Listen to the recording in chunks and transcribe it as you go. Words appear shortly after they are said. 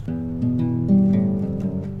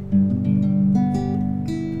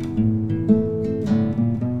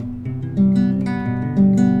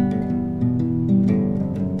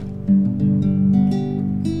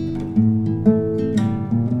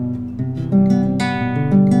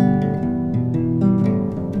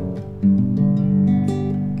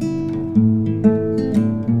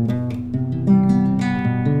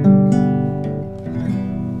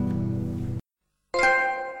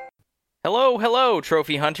Hello,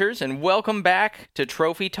 trophy hunters, and welcome back to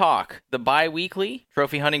Trophy Talk, the bi-weekly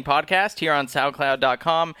trophy hunting podcast here on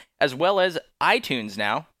SoundCloud.com, as well as iTunes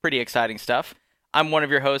now. Pretty exciting stuff. I'm one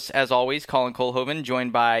of your hosts, as always, Colin Colhoven,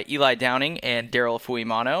 joined by Eli Downing and Daryl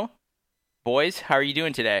Fuimano. Boys, how are you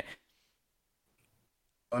doing today?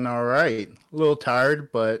 Doing all right. A little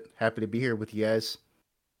tired, but happy to be here with you guys.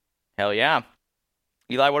 Hell yeah.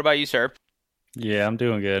 Eli, what about you, sir? Yeah, I'm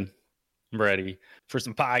doing good. I'm ready for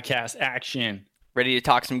some podcast action. Ready to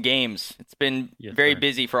talk some games. It's been very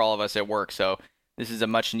busy for all of us at work, so this is a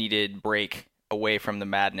much-needed break away from the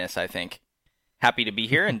madness, I think. Happy to be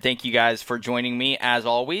here, and thank you guys for joining me, as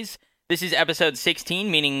always. This is episode 16,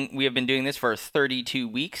 meaning we have been doing this for 32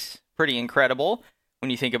 weeks. Pretty incredible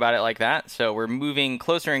when you think about it like that. So we're moving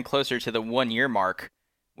closer and closer to the 1-year mark,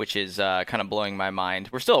 which is kind of blowing my mind.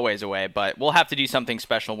 We're still a ways away, but we'll have to do something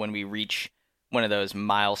special when we reach one of those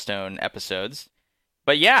milestone episodes.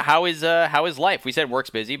 But yeah, how is life? We said work's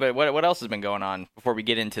busy, but what else has been going on before we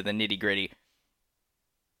get into the nitty gritty?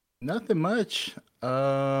 Nothing much.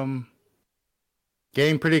 Getting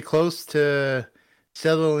pretty close to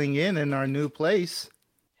settling in our new place.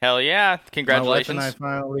 Hell yeah! Congratulations.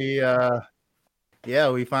 My wife and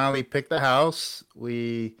I we finally picked the house.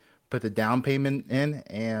 We put the down payment in,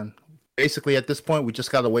 and basically at this point, we just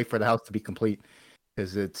got to wait for the house to be complete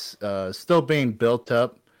because it's still being built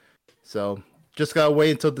up. So just got to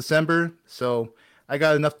wait until December. So I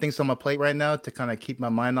got enough things on my plate right now to kind of keep my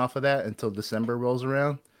mind off of that until December rolls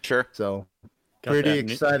around. Sure. So pretty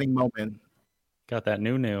exciting moment. Got that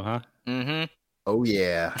new, huh? Mm-hmm. Oh,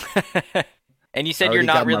 yeah. And you said you're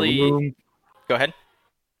not really... Go ahead.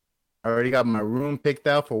 I already got my room picked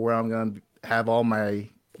out for where I'm going to have all my,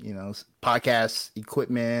 podcast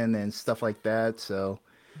equipment and stuff like that. So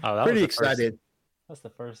pretty excited. That's the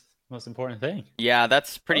first most important thing. Yeah,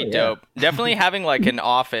 that's pretty dope. Definitely having like an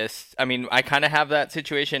office. I mean, I kind of have that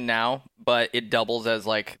situation now, but it doubles as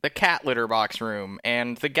like the cat litter box room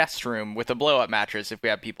and the guest room with a blow-up mattress if we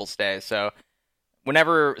have people stay. So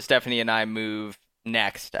whenever Stephanie and I move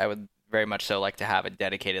next, I would very much so like to have a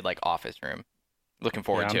dedicated like office room. Looking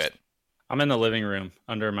forward to it. I'm in the living room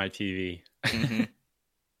under my TV. Mm-hmm.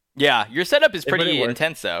 Yeah, your setup is pretty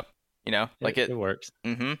intense though. It works.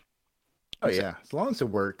 Mm-hmm. Oh yeah, as long as it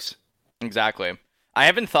works. Exactly. I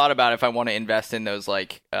haven't thought about if I want to invest in those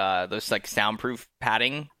soundproof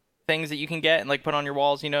padding things that you can get and like put on your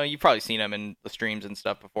walls. You've probably seen them in the streams and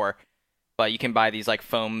stuff before. But you can buy these like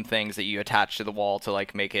foam things that you attach to the wall to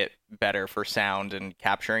like make it better for sound and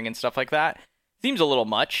capturing and stuff like that. Seems a little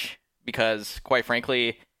much because quite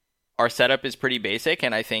frankly, our setup is pretty basic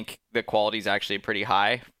and I think the quality is actually pretty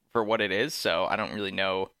high for what it is. So I don't really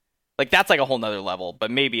know. Like that's like a whole nother level,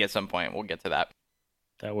 but maybe at some point we'll get to that.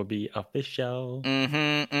 That would be official.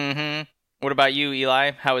 Mm-hmm, mm-hmm. What about you,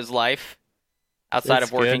 Eli? How is life outside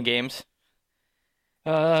of working games?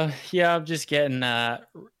 I'm just getting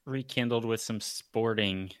rekindled with some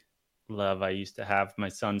sporting love I used to have. My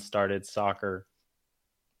son started soccer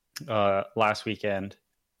last weekend.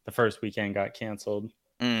 The first weekend got canceled.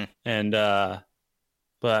 And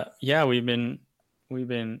but yeah, we've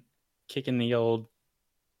been kicking the old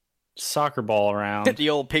soccer ball around. The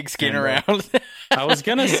old pigskin around. I was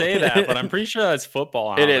gonna say that, but I'm pretty sure that's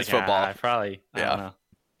football. It is football. I don't know.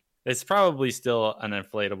 It's probably still an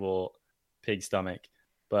inflatable pig stomach,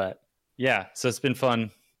 but yeah. So it's been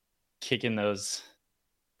fun kicking those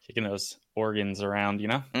organs around.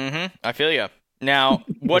 Mm-hmm. I feel you. Now,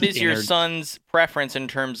 what is your son's preference in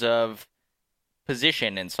terms of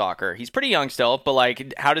position in soccer? He's pretty young still, but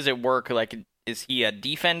like, how does it work? Like, is he a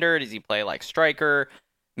defender? Does he play like striker,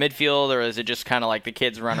 midfield, or is it just kind of like the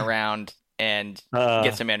kids run around and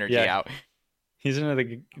get some energy out? He's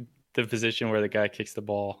in the position where the guy kicks the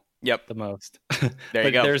ball. Yep, the most. There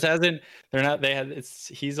you go.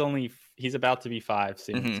 He's about to be 5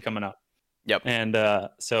 soon. Mm-hmm. It's coming up. Yep. And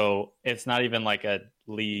so it's not even like a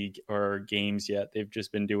league or games yet. They've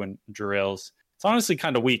just been doing drills. It's honestly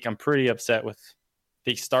kind of weak. I'm pretty upset with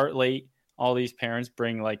they start late. All these parents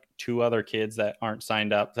bring like 2 other kids that aren't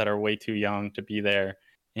signed up that are way too young to be there.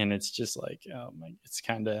 And it's just like, it's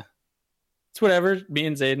whatever. Me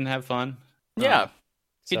and Zayden have fun. Yeah.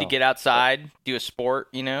 Good to get outside, do a sport,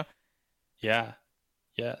 Yeah.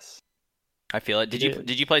 Yes. I feel it.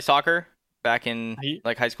 Did you play soccer back in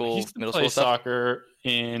like high school, middle school stuff? Soccer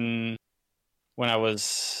when I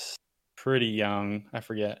was pretty young. I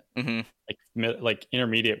forget. Mm-hmm. Like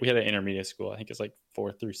intermediate. We had an intermediate school. I think it's like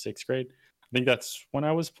 4th through 6th grade. I think that's when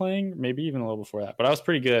I was playing, maybe even a little before that. But I was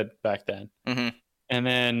pretty good back then. Mm-hmm. And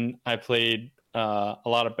then I played a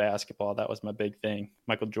lot of basketball. That was my big thing.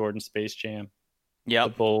 Michael Jordan, Space Jam. Yeah.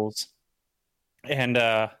 The Bulls. And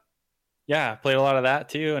Yeah, played a lot of that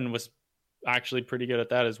too, and was actually pretty good at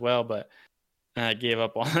that as well. But I gave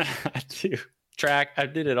up on that too. Track, I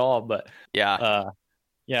did it all, but yeah,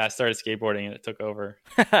 I started skateboarding and it took over.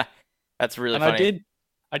 That's really and funny.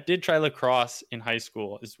 I did try lacrosse in high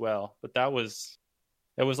school as well, but that was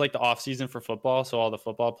like the off season for football, so all the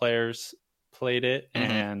football players played it,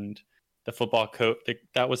 and the football coach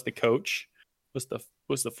that was the coach was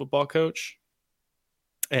the football coach,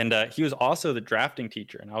 and he was also the drafting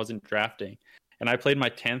teacher, and I was in drafting, and I played my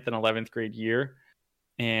 10th and 11th grade year,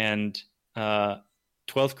 and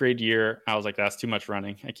 12th grade year I was like, that's too much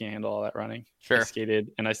running, I can't handle all that running. Sure. I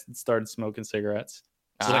skated and I started smoking cigarettes.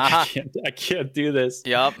 So like, I can't do this.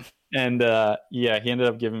 Yep. And he ended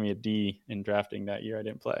up giving me a D in drafting that year. I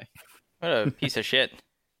didn't play. What a piece of shit,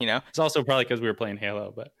 you know? It's also probably because we were playing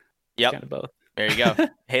Halo, but yep, kind of both. There you go.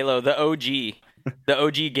 Halo, the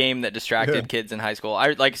OG game that distracted kids in high school.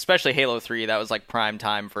 I like, especially Halo 3. That was like prime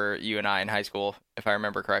time for you and I in high school, if I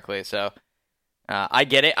remember correctly. So I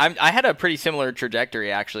get it. I had a pretty similar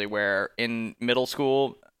trajectory actually, where in middle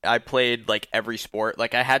school I played like every sport.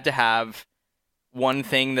 Like I had to have one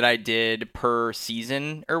thing that I did per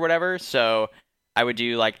season or whatever. So I would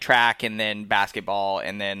do like track and then basketball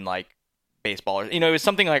and then like baseball. It was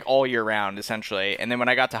something like all year round essentially. And then when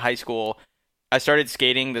I got to high school, I started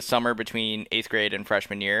skating the summer between 8th grade and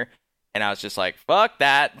freshman year. And I was just like, fuck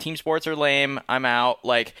that. Team sports are lame. I'm out.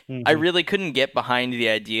 Like, I really couldn't get behind the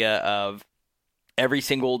idea of every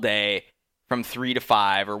single day from 3 to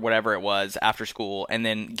 5 or whatever it was after school, and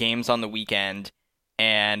then games on the weekend.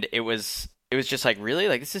 And it was just like, really?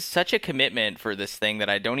 Like, this is such a commitment for this thing that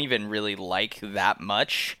I don't even really like that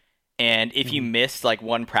much. And if you missed like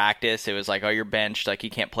one practice, it was like, oh, you're benched. Like, you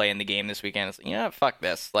can't play in the game this weekend. It's like, fuck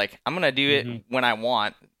this. Like, I'm going to do it when I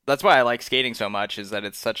want. That's why I like skating so much, is that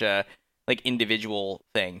it's such a like individual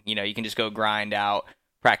thing. You can just go grind out,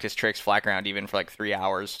 practice tricks, flag around even for like 3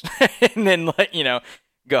 hours and then like,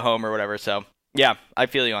 go home or whatever. So yeah, I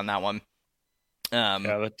feel you on that one.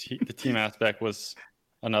 The team aspect was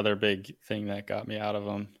another big thing that got me out of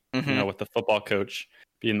them. With the football coach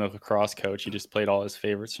being the lacrosse coach, he just played all his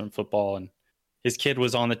favorites from football, and his kid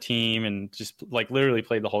was on the team and just like literally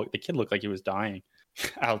played the kid looked like he was dying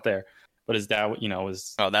out there, but his dad,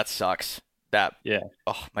 was. Oh, that sucks.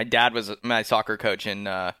 My dad was my soccer coach in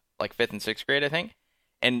like 5th and 6th grade, I think.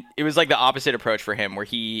 And it was like the opposite approach for him, where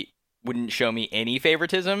he wouldn't show me any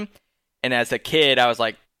favoritism. And as a kid, I was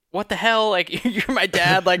like, what the hell? Like, you're my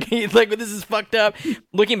dad. Like, he's like, this is fucked up.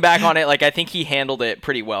 Looking back on it, like, I think he handled it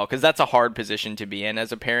pretty well, because that's a hard position to be in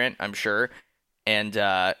as a parent, I'm sure. And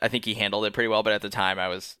I think he handled it pretty well. But at the time, I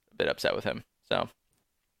was a bit upset with him. So.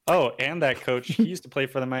 Oh, and that coach, he used to play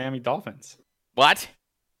for the Miami Dolphins. What?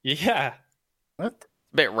 Yeah. What? It's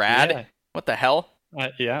a bit rad. Yeah. What the hell?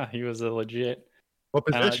 Yeah, he was a legit. What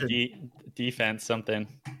position? Defense something.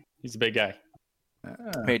 He's a big guy.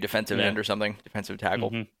 Maybe defensive end or something. Defensive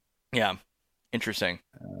tackle. Yeah. Interesting.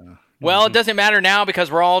 Well, it doesn't matter now because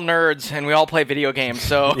we're all nerds and we all play video games.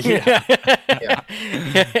 So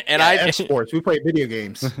and sports. We play video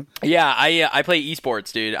games. Yeah, I play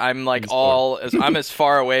esports, dude. I'm like I'm as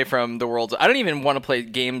far away from the world. I don't even want to play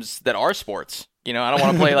games that are sports. I don't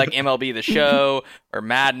want to play like MLB The Show or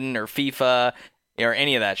Madden or FIFA or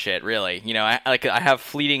any of that shit, really. I have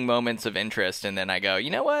fleeting moments of interest, and then I go, you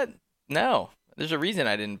know what? No, there's a reason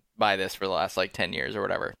I didn't buy this for the last like 10 years or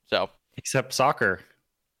whatever. So, except soccer,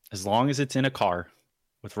 as long as it's in a car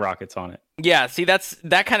with rockets on it. Yeah, see,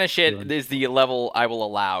 that kind of shit is the level I will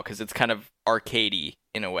allow, because it's kind of arcadey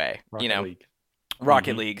in a way.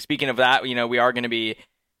 Rocket League. Speaking of that, we are going to be,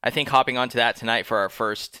 I think, hopping onto that tonight for our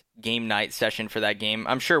first game night session for that game.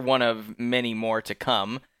 I'm sure one of many more to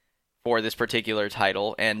come for this particular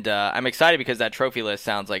title, and I'm excited because that trophy list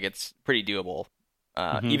sounds like it's pretty doable.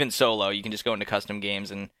 Even solo, you can just go into custom games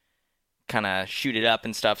and kind of shoot it up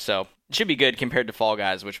and stuff, so it should be good compared to Fall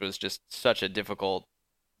Guys, which was just such a difficult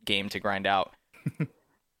game to grind out.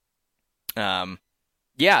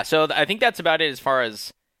 So I think that's about it as far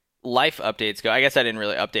as life updates go. I guess I didn't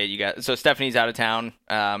really update you guys. So Stephanie's out of town.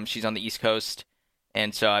 She's on the East Coast,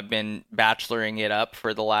 and so I've been bacheloring it up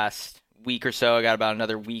for the last week or so. I got about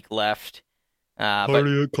another week left.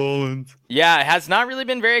 Party at Collins. Yeah, it has not really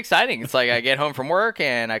been very exciting. It's like I get home from work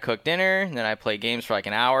and I cook dinner, and then I play games for like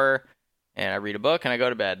an hour, and I read a book, and I go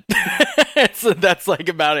to bed. So that's like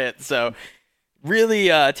about it. So really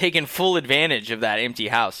taking full advantage of that empty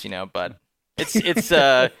house, but it's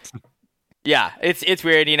yeah, it's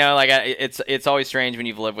weird, like it's always strange when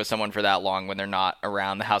you've lived with someone for that long when they're not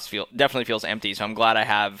around. The house definitely feels empty. So I'm glad I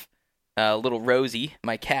have little Rosie,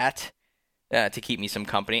 my cat, to keep me some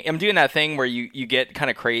company. I'm doing that thing where you get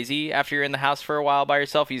kind of crazy after you're in the house for a while by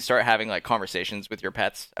yourself. You start having like conversations with your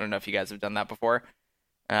pets. I don't know if you guys have done that before.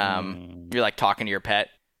 You're like talking to your pet.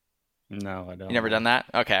 No, I don't. You never done that?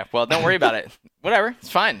 Okay. Well, don't worry about it. Whatever. It's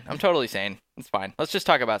fine. I'm totally sane. It's fine. Let's just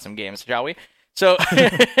talk about some games, shall we? So,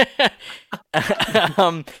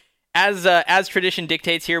 as tradition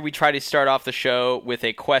dictates here, we try to start off the show with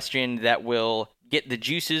a question that will get the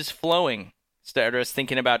juices flowing. Start us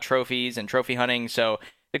thinking about trophies and trophy hunting. So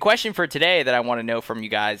the question for today that I want to know from you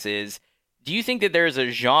guys is, do you think that there's a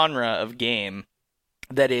genre of game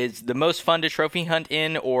that is the most fun to trophy hunt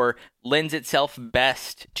in or lends itself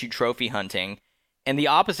best to trophy hunting? And the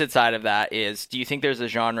opposite side of that is, do you think there's a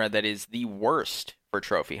genre that is the worst for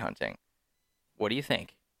trophy hunting? What do you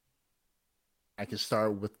think? I can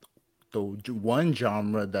start with the one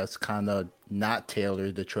genre that's kind of not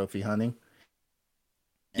tailored to trophy hunting.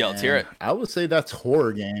 Yeah, let's hear it. I would say that's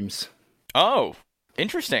horror games. Oh,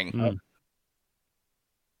 interesting.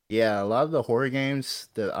 Yeah, a lot of the horror games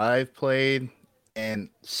that I've played and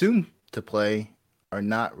soon to play are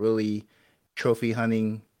not really trophy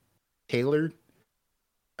hunting tailored.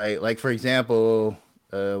 Like for example,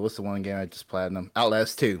 what's the one game I just platinum?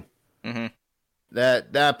 Outlast 2. Mm-hmm.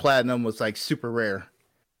 That platinum was like super rare.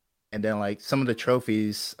 And then like some of the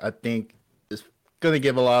trophies, I think is gonna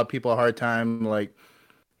give a lot of people a hard time, like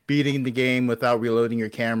beating the game without reloading your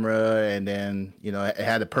camera, and then it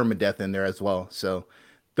had a permadeath in there as well. So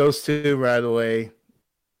those two right away,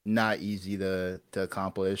 not easy to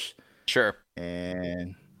accomplish. Sure.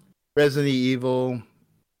 And Resident Evil,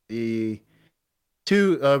 Resident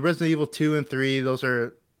Evil 2 and 3, those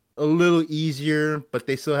are a little easier, but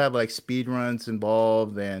they still have like speed runs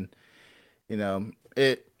involved, and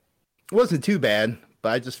it wasn't too bad. But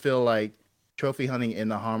I just feel like trophy hunting in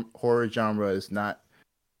the horror genre is not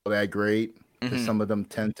that great, because some of them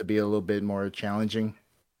tend to be a little bit more challenging.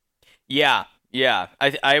 Yeah,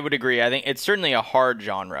 I would agree. I think it's certainly a hard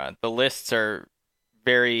genre. The lists are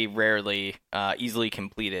very rarely easily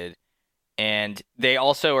completed, and they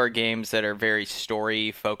also are games that are very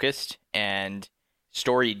story focused and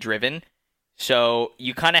story driven. So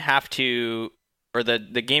you kind of have to, or the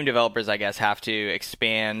game developers, I guess, have to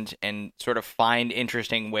expand and sort of find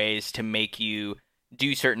interesting ways to make you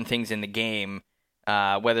do certain things in the game.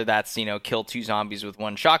 Whether that's, kill 2 zombies with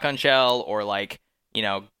 1 shotgun shell, or like,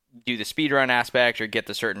 do the speedrun aspect or get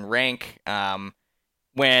the certain rank,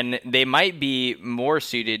 when they might be more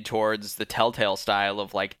suited towards the Telltale style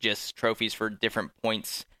of like just trophies for different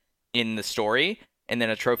points in the story, and then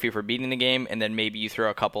a trophy for beating the game, and then maybe you throw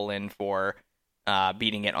a couple in for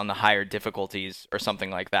beating it on the higher difficulties or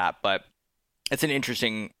something like that. But it's an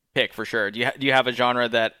interesting pick for sure. Do you have a genre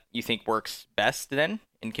that you think works best then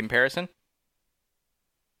in comparison?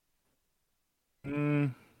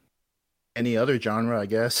 Any other genre, I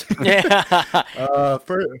guess. Yeah.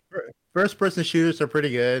 First person shooters are pretty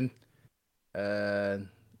good.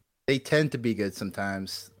 They tend to be good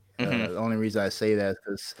sometimes. The only reason I say that is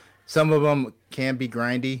because some of them can be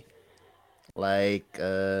grindy. Like,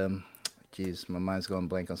 my mind's going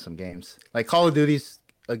blank on some games. Like Call of Duty's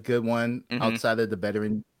a good one outside of the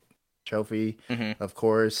veteran trophy, of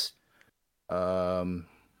course. But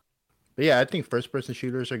yeah, I think first person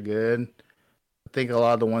shooters are good. I think a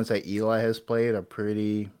lot of the ones that Eli has played are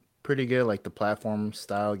pretty good, like the platform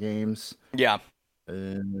style games. Yeah.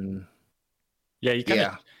 Yeah, you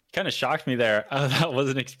kind of shocked me there. I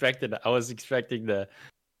wasn't expected. I was expecting the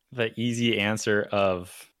easy answer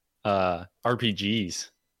of RPGs.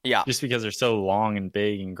 Yeah. Just because they're so long and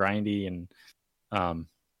big and grindy, and I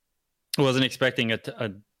wasn't expecting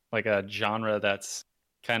a genre that's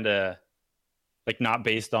kind of like not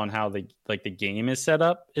based on how the game is set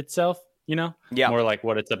up itself. Yeah. More like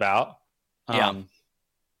what it's about. Yeah.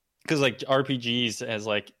 Because like RPGs as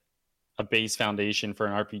like a base foundation for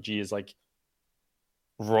an RPG is like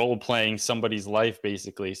role playing somebody's life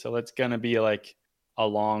basically. So it's gonna be like a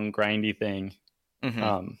long grindy thing.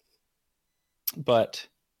 But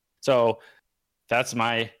so that's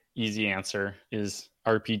my easy answer: is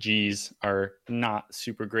RPGs are not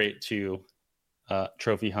super great to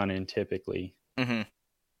trophy hunting typically.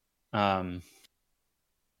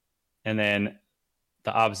 And then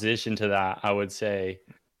the opposition to that, I would say,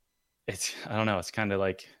 I don't know, it's kind of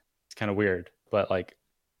weird, but like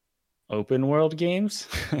open world games.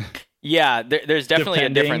 Yeah, there's definitely a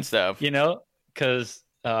difference though. Because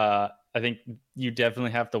I think you definitely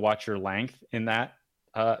have to watch your length in that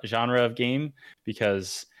genre of game,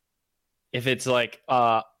 because if it's like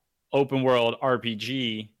open world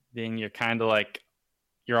RPG, then you're kind of like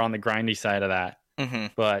you're on the grindy side of that. Mm-hmm.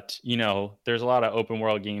 But there's a lot of open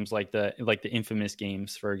world games like the Infamous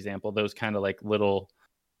games, for example. Those kind of like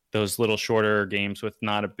those little shorter games with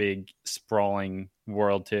not a big sprawling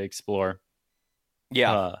world to explore.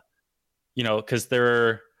 Yeah. Because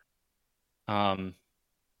they're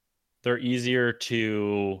easier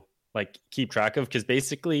to like keep track of, because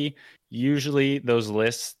basically usually those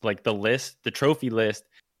lists, like the trophy list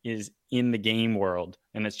is in the game world,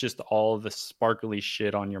 and it's just all the sparkly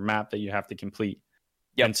shit on your map that you have to complete.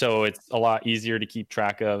 Yep. And so it's a lot easier to keep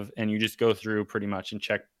track of, and you just go through pretty much and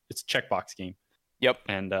check. It's a checkbox game. Yep.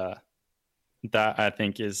 And that I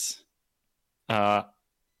think is I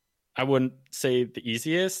wouldn't say the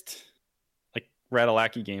easiest. Like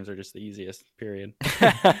Radalaki games are just the easiest, period.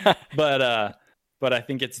 But I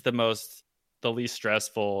think it's the least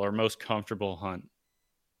stressful or most comfortable hunt.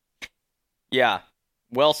 Yeah.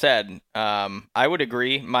 Well said. I would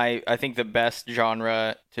agree. I think the best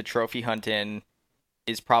genre to trophy hunt in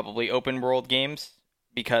is probably open world games,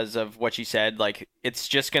 because of what you said. Like, it's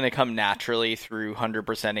just going to come naturally through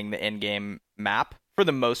 100%ing the in-game map for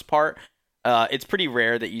the most part. It's pretty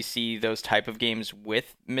rare that you see those type of games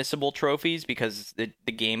with missable trophies, because the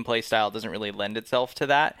gameplay style doesn't really lend itself to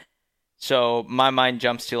that. So my mind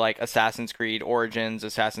jumps to like Assassin's Creed Origins,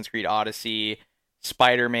 Assassin's Creed Odyssey,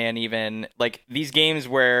 Spider-Man even. Like these games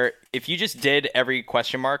where if you just did every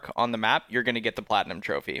question mark on the map, you're going to get the platinum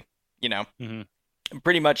trophy, Mm-hmm.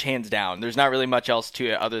 Pretty much hands down. There's not really much else to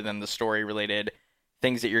it other than the story-related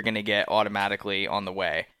things that you're going to get automatically on the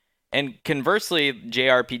way. And conversely,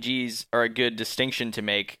 JRPGs are a good distinction to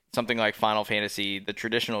make, something like Final Fantasy, the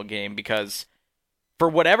traditional game, because for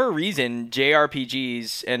whatever reason,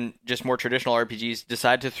 JRPGs and just more traditional RPGs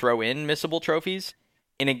decide to throw in missable trophies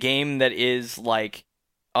in a game that is like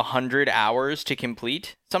 100 hours to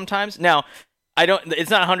complete sometimes. Now, it's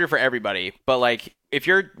not 100 for everybody, but like if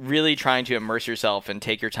you're really trying to immerse yourself and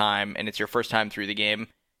take your time and it's your first time through the game,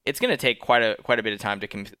 it's going to take quite a bit of time to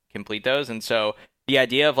complete those. And so the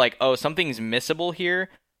idea of like, oh, something's missable here,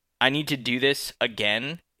 I need to do this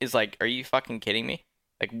again, is like, are you fucking kidding me?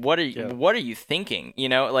 Like, what are you thinking?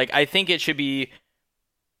 Like, I think it should be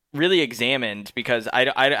really examined, because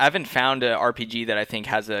I haven't found a RPG that I think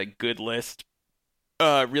has a good list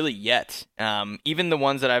really yet. Even the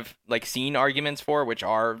ones that I've like seen arguments for, which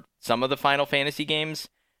are some of the Final Fantasy games,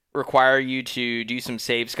 require you to do some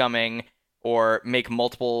save scumming or make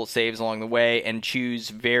multiple saves along the way and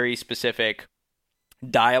choose very specific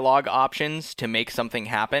dialogue options to make something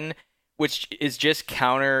happen, which is just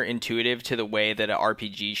counterintuitive to the way that an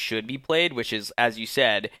RPG should be played, which is, as you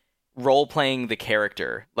said, role-playing the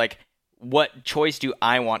character. Like, what choice do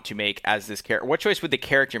I want to make as this character? What choice would the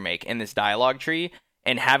character make in this dialogue tree?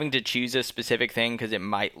 And having to choose a specific thing because it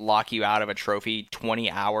might lock you out of a trophy 20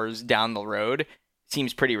 hours down the road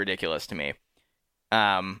seems pretty ridiculous to me.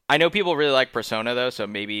 I know people really like Persona, though, so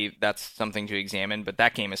maybe that's something to examine, but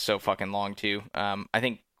that game is so fucking long, too. I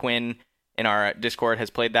think Quinn in our Discord has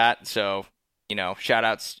played that, so,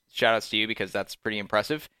 shout-outs to you, because that's pretty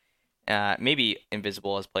impressive. Maybe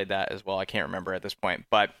Invisible has played that as well. I can't remember at this point.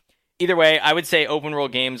 But either way, I would say open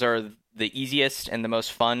world games are the easiest and the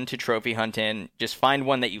most fun to trophy hunt in. Just find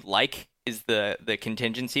one that you like is the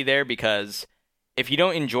contingency there, because if you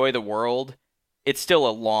don't enjoy the world, it's still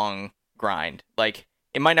a long grind. Like,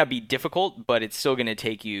 it might not be difficult, but it's still going to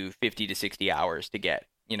take you 50 to 60 hours to get,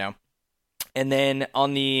 And then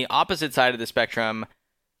on the opposite side of the spectrum,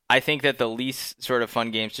 I think that the least sort of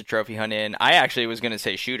fun games to trophy hunt in, I actually was going to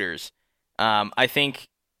say shooters. I think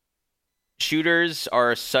shooters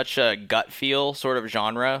are such a gut feel sort of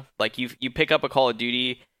genre. Like, you pick up a Call of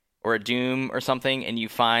Duty or a Doom or something, and you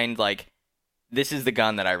find, like, this is the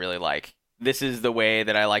gun that I really like. This is the way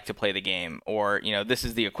that I like to play the game. Or, this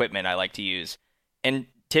is the equipment I like to use. And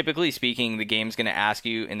typically speaking, the game's going to ask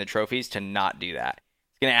you in the trophies to not do that.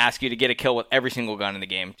 It's going to ask you to get a kill with every single gun in the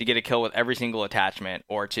game, to get a kill with every single attachment,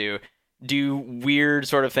 or to do weird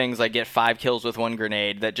sort of things like get 5 kills with 1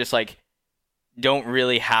 grenade that just, like, don't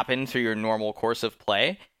really happen through your normal course of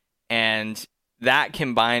play. And that,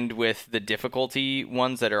 combined with the difficulty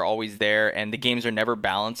ones that are always there, and the games are never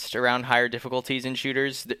balanced around higher difficulties in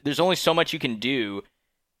shooters, there's only so much you can do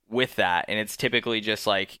with that. And it's typically just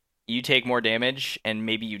like, you take more damage and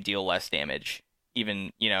maybe you deal less damage,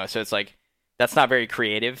 even, so it's like, that's not very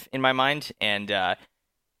creative in my mind. And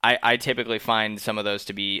I typically find some of those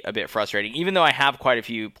to be a bit frustrating. Even though I have quite a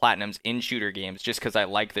few platinums in shooter games just because I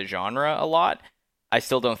like the genre a lot, I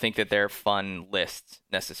still don't think that they're fun lists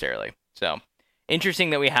necessarily. So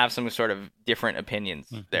interesting that we have some sort of different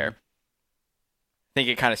opinions there. I think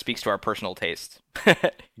it kind of speaks to our personal taste.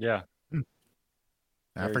 Yeah.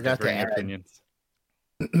 I forgot to add. Opinions.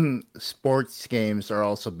 sports games are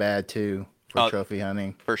also bad too for trophy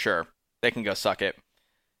hunting. For sure. They can go suck it.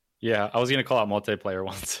 Yeah, I was going to call out multiplayer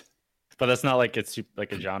ones. But that's not like it's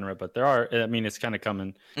like a genre, but there are. I mean, it's kind of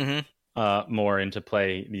coming more into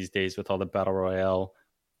play these days with all the battle royale.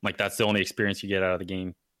 Like that's the only experience you get out of the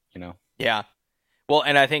game, you know? Yeah. Well,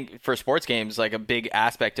 and I think for sports games, like a big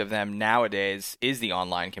aspect of them nowadays is the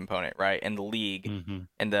online component, right? And the league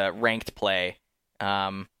and the ranked play.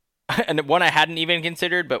 And one I hadn't even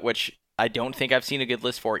considered, but which I don't think I've seen a good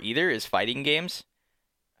list for either, is fighting games.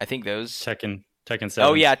 I think those Tekken 7.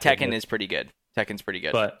 Oh yeah, Tekken is pretty good. Tekken's pretty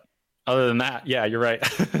good. But other than that, yeah, you're right.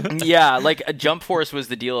 Yeah, like Jump Force was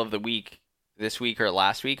the deal of the week this week or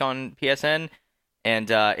last week on PSN, and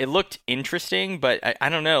it looked interesting, but I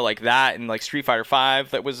don't know, like that and like Street Fighter V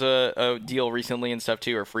that was a deal recently and stuff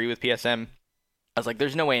too, or free with PSN. I was like,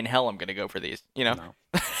 there's no way in hell I'm gonna go for these, you know? No.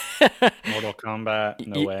 Mortal Kombat,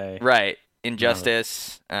 no way. Right,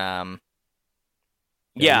 Injustice. Yeah.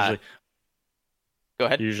 Go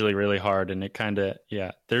ahead. Usually really hard, and it kind of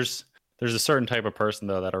There's a certain type of person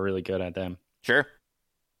though that are really good at them. Sure.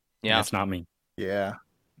 Yeah. That's not me. Yeah.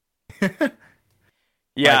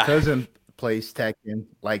 Yeah. My cousin plays Tekken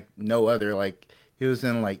like no other. Like he was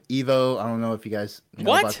in like Evo. I don't know if you guys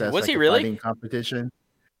know about that. Was like he really? Fighting competition.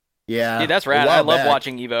 Yeah. Dude, that's rad. I love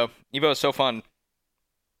watching Evo. Evo is so fun.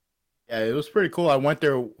 Yeah, it was pretty cool. I went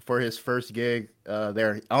there for his first gig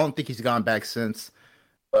there. I don't think he's gone back since.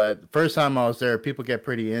 But the first time I was there, people get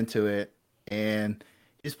pretty into it. And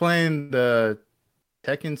he's playing the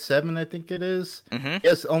Tekken 7, I think it is.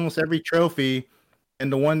 Yes, almost every trophy.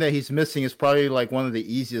 And the one that he's missing is probably like one of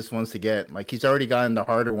the easiest ones to get. Like he's already gotten the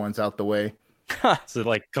harder ones out the way. So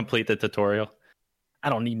like complete the tutorial. I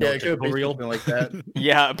don't need no tutorial like that.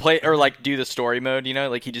 Yeah, play or like do the story mode, you know,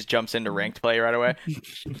 like he just jumps into ranked play right away.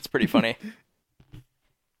 It's pretty funny.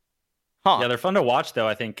 Huh. Yeah, they're fun to watch though,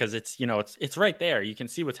 I think, because it's, you know, it's right there. You can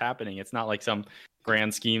see what's happening. It's not like some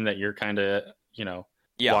grand scheme that you're kind of, you know,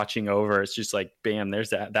 watching over. It's just like, bam, there's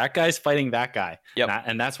that guy's fighting that guy. Yep.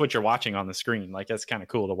 And that's what you're watching on the screen. Like, that's kind of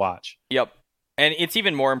cool to watch. Yep. And it's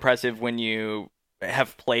even more impressive when you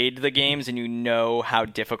have played the games and you know how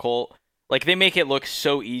difficult, like they make it look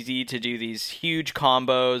so easy to do these huge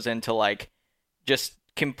combos and to like just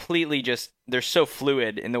completely they're so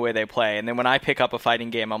fluid in the way they play. And then when I pick up a fighting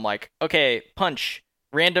game, I'm like, okay, punch,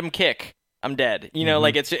 random kick, I'm dead. You know,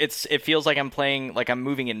 like it feels like I'm playing, like I'm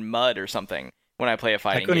moving in mud or something when I play a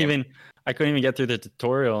fighting game. I couldn't even get through the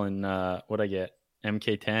tutorial in what I get,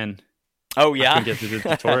 MK10. Oh yeah. I couldn't get through the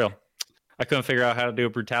tutorial. I couldn't figure out how to do a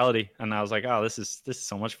brutality, and I was like, "Oh, this is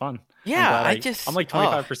so much fun." Yeah, I'm like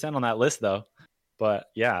 25% on that list though, but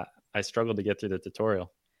yeah, I struggled to get through the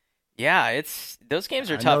tutorial. Yeah, those games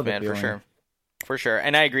are tough, man, for sure.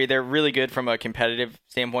 And I agree, they're really good from a competitive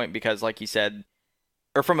standpoint because, like you said,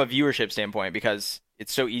 or from a viewership standpoint, because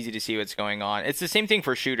it's so easy to see what's going on. It's the same thing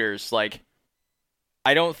for shooters. Like,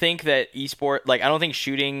 I don't think that I don't think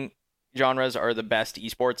shooting genres are the best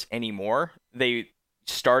esports anymore. They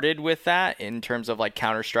started with that in terms of like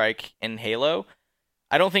Counter-Strike and Halo.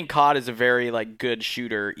 I don't think COD is a very like good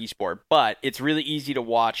shooter esport, but it's really easy to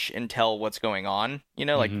watch and tell what's going on. You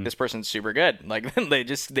know, like this person's super good. Like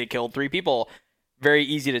they killed 3 people. Very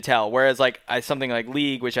easy to tell. Whereas like something like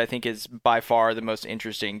League, which I think is by far the most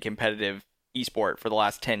interesting competitive esport for the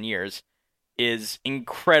last 10 years, is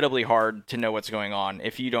incredibly hard to know what's going on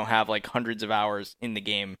if you don't have like hundreds of hours in the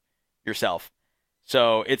game yourself.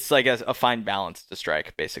 So it's like a fine balance to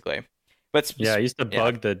strike, basically. But yeah, I used to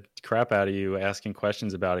bug the crap out of you asking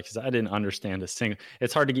questions about it because I didn't understand a single.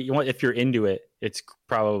 It's hard to get. If you're into it, it's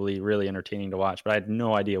probably really entertaining to watch. But I had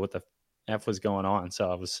no idea what the F was going on, so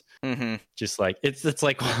I was just like, it's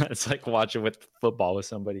like watching with football with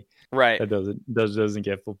somebody, right? That doesn't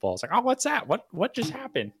get football. It's like, oh, what's that? What just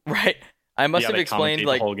happened? Right. I must have explained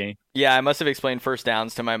like the whole game. Yeah, I must have explained first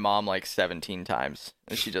downs to my mom like 17 times,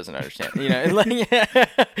 and she doesn't understand. You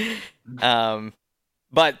know,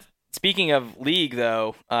 but speaking of League,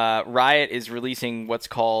 though, Riot is releasing what's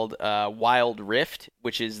called Wild Rift,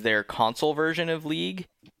 which is their console version of League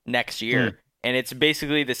next year, and it's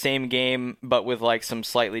basically the same game but with like some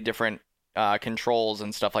slightly different controls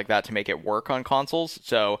and stuff like that to make it work on consoles.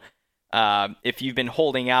 So. If you've been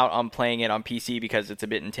holding out on playing it on PC because it's a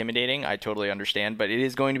bit intimidating, I totally understand, but it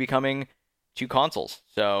is going to be coming to consoles.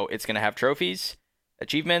 So it's going to have trophies,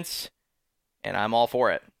 achievements, and I'm all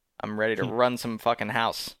for it. I'm ready to run some fucking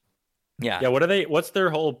house. Yeah. Yeah, what's their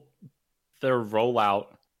rollout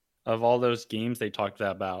of all those games they talked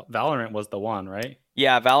about? Valorant was the one, right?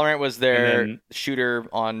 Yeah, Valorant was their shooter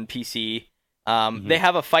on PC. They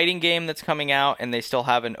have a fighting game that's coming out, and they still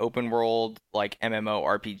have an open world like MMO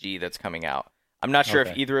RPG that's coming out. I'm not sure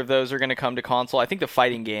if either of those are going to come to console. I think the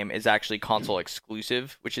fighting game is actually console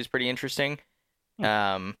exclusive, which is pretty interesting.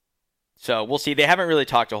 So we'll see. They haven't really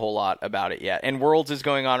talked a whole lot about it yet. And Worlds is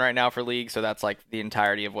going on right now for League, so that's like the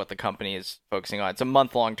entirety of what the company is focusing on. It's a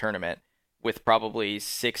month-long tournament with probably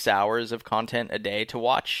 6 hours of content a day to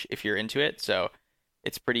watch if you're into it. So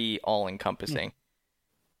it's pretty all-encompassing.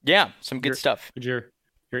 Yeah, some good stuff. Your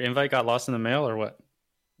invite got lost in the mail or what?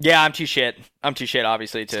 Yeah, I'm too shit,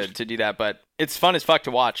 obviously, to do that. But it's fun as fuck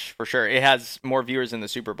to watch, for sure. It has more viewers than the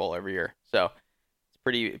Super Bowl every year. So it's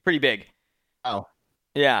pretty big. Wow.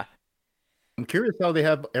 Yeah. I'm curious how they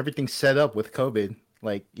have everything set up with COVID.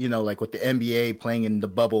 Like, like with the NBA playing in the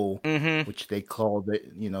bubble, which they call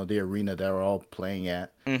the arena they're all playing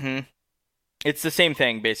at. It's the same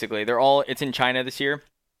thing, basically. It's in China this year.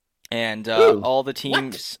 And all the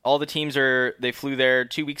teams they flew there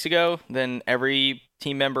 2 weeks ago. Then every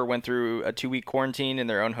team member went through a 2-week quarantine in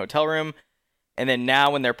their own hotel room. And then now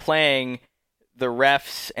when they're playing, the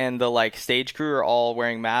refs and the stage crew are all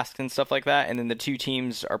wearing masks and stuff like that. And then the two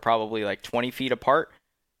teams are probably 20 feet apart,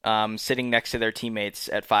 sitting next to their teammates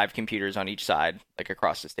at 5 computers on each side,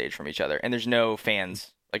 across the stage from each other. And there's no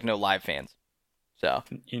fans, no live fans. So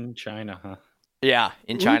in China, huh? Yeah,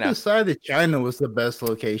 in China. Who decided China was the best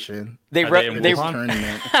location? They in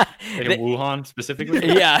Wuhan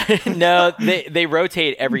specifically? Yeah, no, they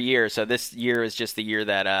rotate every year. So this year is just the year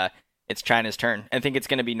that it's China's turn. I think it's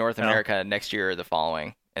going to be North America next year or the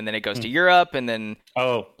following, and then it goes to Europe, and then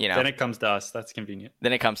then it comes to us. That's convenient.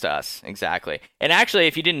 Then it comes to us, exactly. And actually,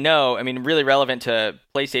 if you didn't know, I mean, really relevant to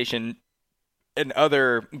PlayStation and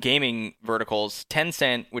other gaming verticals,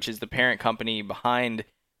 Tencent, which is the parent company behind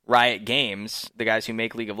Riot Games, the guys who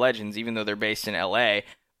make League of Legends, even though they're based in LA,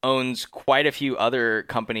 owns quite a few other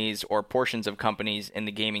companies or portions of companies in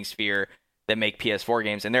the gaming sphere that make PS4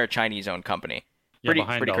 games, and they're a Chinese-owned company. Pretty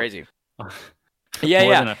crazy. More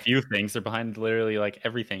than a few things. They're behind literally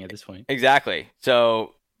everything at this point. Exactly.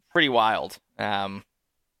 So pretty wild.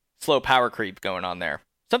 Slow power creep going on there.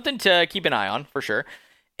 Something to keep an eye on for sure.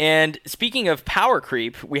 And speaking of power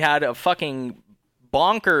creep, we had a fucking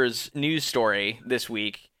bonkers news story this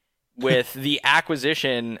week with the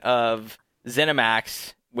acquisition of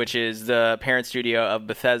ZeniMax, which is the parent studio of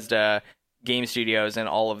Bethesda Game Studios and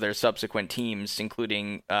all of their subsequent teams,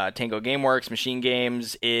 including Tango Gameworks, Machine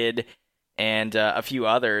Games, id, and a few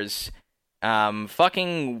others.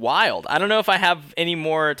 Fucking wild. I don't know if I have any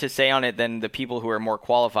more to say on it than the people who are more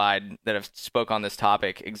qualified that have spoke on this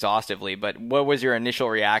topic exhaustively, but what was your initial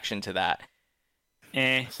reaction to that?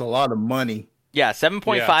 It's a lot of money. Yeah,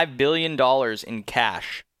 $7.5 billion in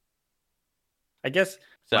cash. I guess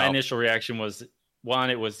my initial reaction was, one,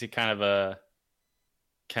 it was it's a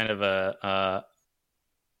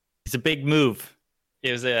big move.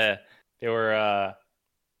 They were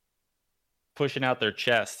pushing out their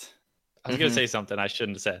chest. I was going to say something I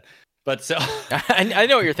shouldn't have said. But so I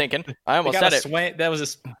know what you're thinking. I almost said it. That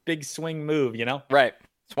was a big swing move, Right.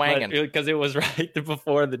 Swanging. Because it was right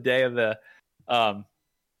before the day of the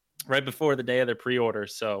pre-order.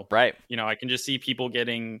 So, right. I can just see people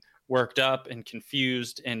getting worked up and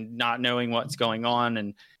confused and not knowing what's going on.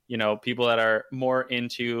 And, people that are more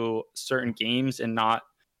into certain games and not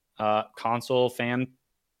console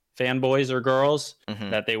fanboys or girls,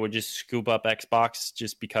 that they would just scoop up Xbox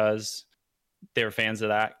just because they're fans of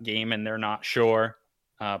that game and they're not sure,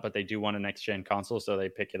 but they do want a next-gen console, so they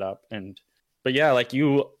pick it up. But yeah, like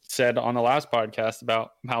you said on the last podcast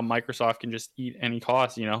about how Microsoft can just eat any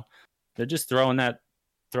cost, they're just throwing that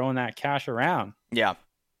cash around. Yeah.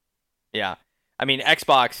 I mean,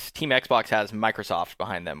 Team Xbox has Microsoft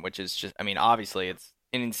behind them, which is just, obviously it's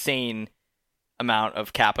an insane amount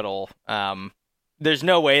of capital. There's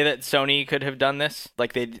no way that Sony could have done this.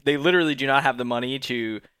 They literally do not have the money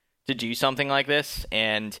to do something like this.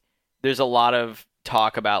 And there's a lot of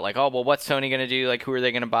talk about what's Sony going to do? Who are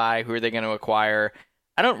they going to buy? Who are they going to acquire?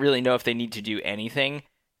 I don't really know if they need to do anything.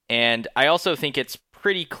 And I also think it's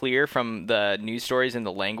pretty clear from the news stories and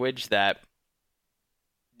the language that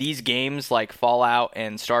these games like Fallout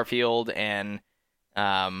and Starfield and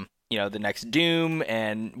the next Doom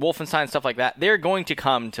and Wolfenstein, stuff like that, they're going to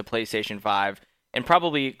come to PlayStation 5 and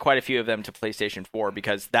probably quite a few of them to PlayStation 4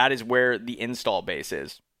 because that is where the install base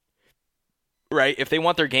is. Right? If they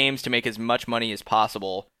want their games to make as much money as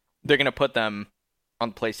possible, they're going to put them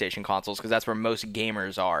on PlayStation consoles because that's where most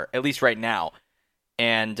gamers are, at least right now.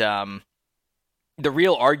 And the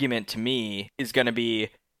real argument to me is going to be,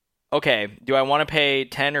 okay, do I want to pay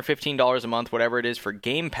 $10 or $15 a month, whatever it is, for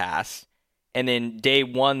Game Pass, and then day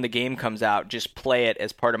one the game comes out, just play it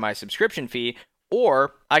as part of my subscription fee,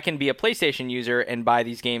 or I can be a PlayStation user and buy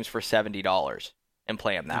these games for $70 and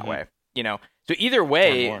play them that way. So either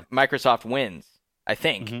way, Microsoft wins, I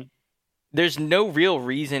think. Mm-hmm. There's no real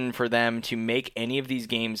reason for them to make any of these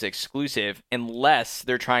games exclusive unless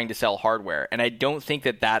they're trying to sell hardware. And I don't think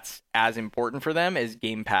that that's as important for them as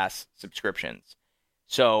Game Pass subscriptions.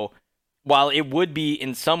 So while it would be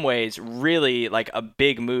in some ways really like a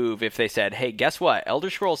big move if they said, hey, guess what? Elder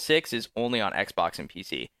Scrolls 6 is only on Xbox and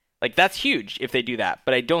PC. Like, that's huge if they do that.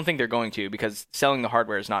 But I don't think they're going to, because selling the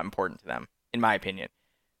hardware is not important to them, in my opinion.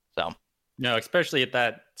 So no, especially at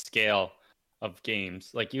that scale of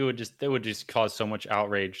games, like it would just cause so much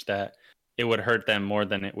outrage that it would hurt them more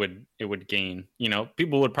than it would gain.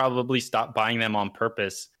 People would probably stop buying them on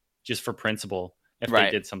purpose just for principle if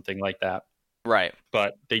they did something like that. Right.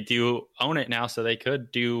 But they do own it now, so they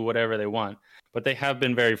could do whatever they want. But they have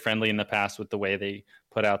been very friendly in the past with the way they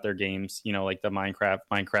put out their games, like the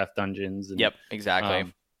Minecraft Dungeons. And, yep,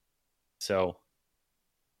 exactly. So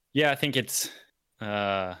yeah, I think it's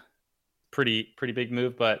pretty big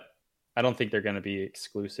move, but I don't think they're going to be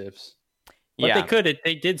exclusives. But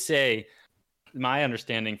they did say, my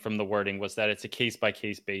understanding from the wording was that it's a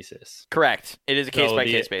case-by-case basis. Correct. It is a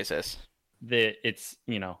case-by-case basis. The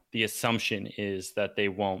assumption is that they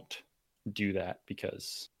won't do that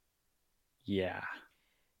because,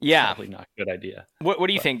 probably not a good idea. What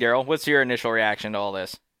do you think, Daryl? What's your initial reaction to all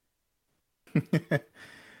this?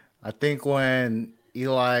 I think when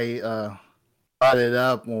Eli brought it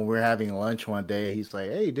up when we were having lunch one day, he's like,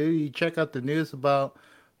 hey, dude, you check out the news about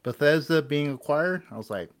Bethesda being acquired? I was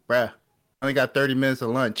like, bruh, I only got 30 minutes of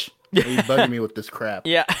lunch. Are you bugging me with this crap?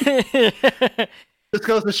 Yeah. This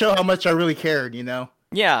goes to show how much I really cared,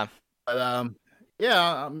 Yeah. But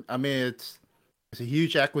I mean, it's a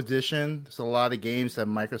huge acquisition. There's a lot of games that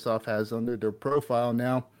Microsoft has under their profile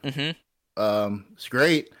now. Mm-hmm. It's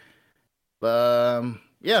great. But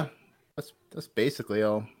that's basically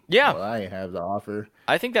all. Yeah. What I have to offer.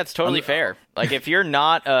 I think that's totally fair. Like, if you're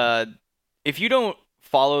not if you don't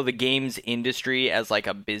follow the games industry as like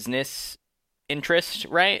a business interest,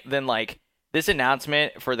 right? Then like this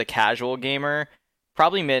announcement for the casual gamer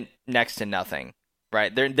probably meant next to nothing,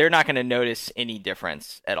 right? They're not going to notice any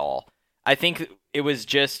difference at all. I think it was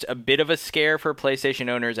just a bit of a scare for PlayStation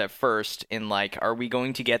owners at first in like, are we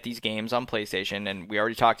going to get these games on PlayStation? And we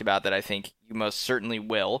already talked about that. I think you most certainly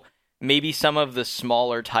will. Maybe some of the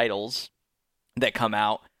smaller titles that come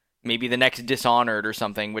out, maybe the next Dishonored or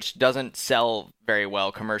something, which doesn't sell very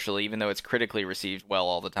well commercially, even though it's critically received well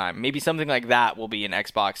all the time. Maybe something like that will be an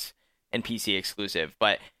Xbox and PC exclusive.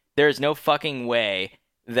 But there's no fucking way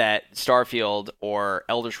that Starfield or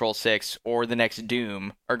Elder Scrolls 6 or the next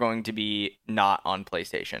Doom are going to be not on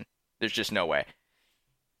PlayStation. There's just no way.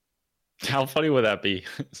 How funny would that be?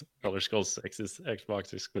 Elder Scrolls 6 is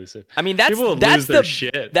Xbox exclusive. I mean, that's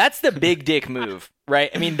the big dick move,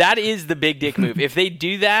 right? I mean, that is the big dick move. If they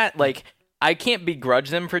do that, like, I can't begrudge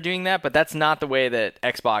them for doing that, but that's not the way that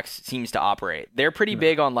Xbox seems to operate. They're pretty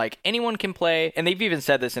big on, like, anyone can play, and they've even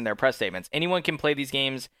said this in their press statements, anyone can play these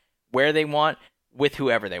games where they want, with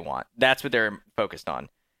whoever they want. That's what they're focused on.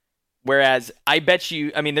 Whereas, I bet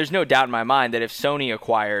you, I mean, there's no doubt in my mind that if Sony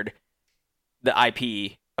acquired the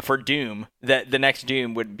IP for Doom, that the next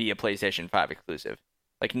Doom would be a PlayStation 5 exclusive.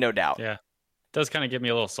 Like, no doubt. Yeah. It does kind of get me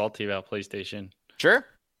a little salty about PlayStation. Sure.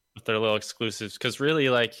 With their little exclusives. Because really,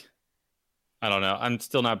 like, I don't know. I'm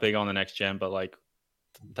still not big on the next gen, but, like,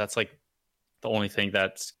 that's, like, the only thing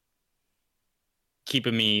that's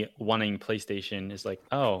keeping me wanting PlayStation is, like,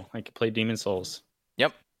 oh, I could play Demon's Souls.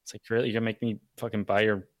 Yep. It's like, really? You're going to make me fucking buy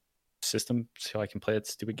your system so I can play that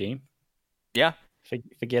stupid game? Yeah.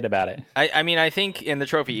 Forget about it. I mean, I think in the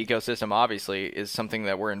trophy ecosystem, obviously, is something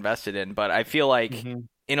that we're invested in. But I feel like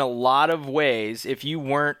in a lot of ways, if you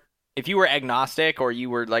were agnostic or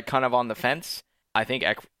you were like kind of on the fence, I think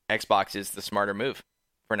Xbox is the smarter move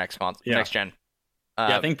for next gen.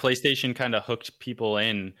 I think PlayStation kind of hooked people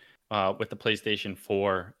in with the PlayStation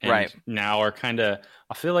 4, and now are kind of.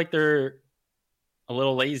 I feel like they're a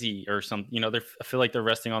little lazy or something. I feel like they're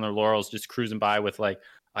resting on their laurels, just cruising by with like.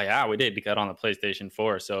 Oh yeah, we did get on the PlayStation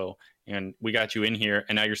 4, and we got you in here,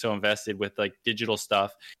 and now you're so invested with like digital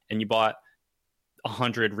stuff, and you bought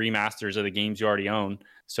 100 remasters of the games you already own,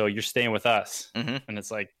 so you're staying with us, and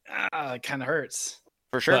it's like, it kind of hurts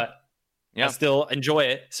for sure. But I still enjoy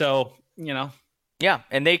it, so Yeah,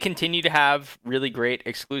 and they continue to have really great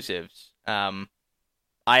exclusives. I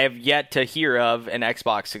have yet to hear of an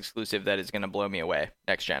Xbox exclusive that is going to blow me away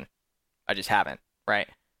next gen. I just haven't, right?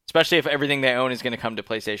 Especially if everything they own is going to come to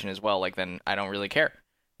PlayStation as well, like then I don't really care.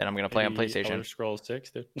 Then I'm going to play on PlayStation. Elder Scrolls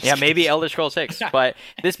 6, dude. Yeah, maybe Elder Scrolls 6. But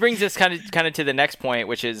this brings us kind of to the next point,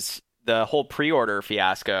 which is the whole pre-order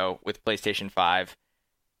fiasco with PlayStation 5.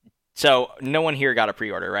 So no one here got a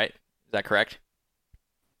pre-order, right? Is that correct?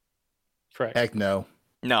 Correct. Heck no.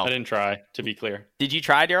 No. I didn't try, to be clear. Did you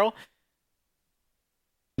try, Daryl?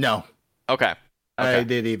 No. Okay. I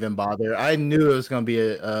didn't even bother. I knew it was going to be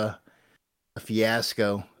a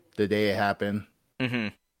fiasco the day it happened. Mm-hmm.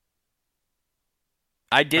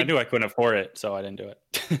 I knew I couldn't afford it, so I didn't do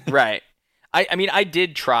it. Right. I mean, I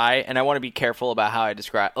did try, and I want to be careful about how I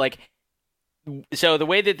describe. Like, so the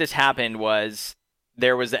way that this happened was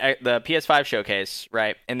there was the PS5 showcase,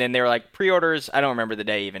 right? And then they were like pre-orders. I don't remember the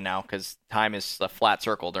day even now because time is a flat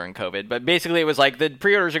circle during COVID. But basically, it was like the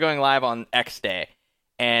pre-orders are going live on X day,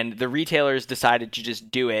 and the retailers decided to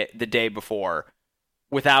just do it the day before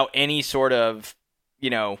without any sort of,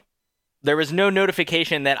 there was no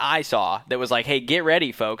notification that I saw that was like, hey, get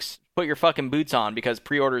ready, folks. Put your fucking boots on because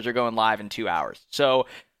pre-orders are going live in 2 hours. So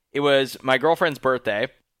it was my girlfriend's birthday,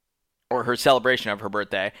 or her celebration of her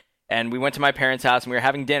birthday, and we went to my parents' house and we were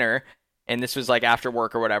having dinner, and this was like after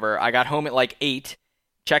work or whatever. I got home at like 8,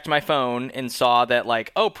 checked my phone and saw that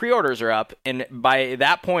like, oh, pre-orders are up, and by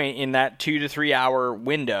that point in that 2 to 3 hour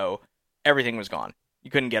window, everything was gone.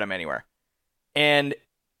 You couldn't get them anywhere. And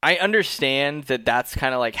I understand that that's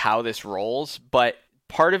kind of like how this rolls, but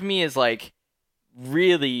part of me is like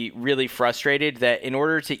really, really frustrated that in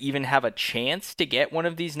order to even have a chance to get one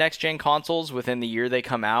of these next-gen consoles within the year they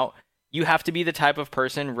come out, you have to be the type of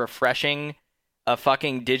person refreshing a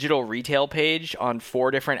fucking digital retail page on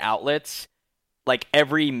 4 different outlets like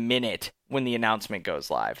every minute when the announcement goes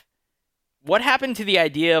live. What happened to the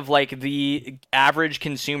idea of like the average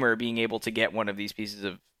consumer being able to get one of these pieces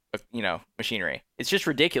of machinery? It's just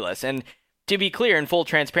ridiculous. And to be clear, in full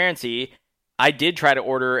transparency, I did try to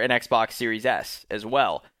order an Xbox Series S as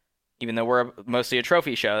well, even though we're mostly a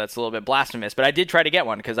trophy show. That's a little bit blasphemous, but I did try to get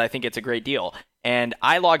one because I think it's a great deal. And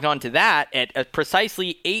I logged on to that at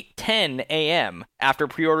precisely 8:10 a.m. after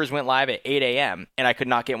pre-orders went live at 8 a.m., and I could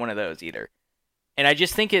not get one of those either. And I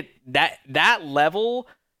just think that level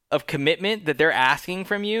of commitment that they're asking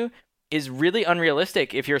from you is really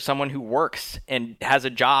unrealistic if you're someone who works and has a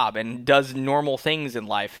job and does normal things in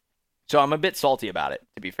life. So I'm a bit salty about it,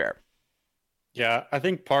 to be fair. Yeah, I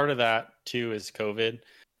think part of that too is COVID.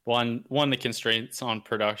 One, the constraints on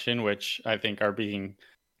production, which I think are being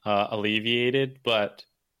alleviated, but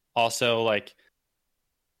also like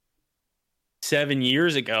 7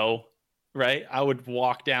 years ago, right? I would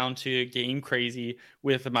walk down to Game Crazy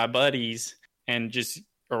with my buddies and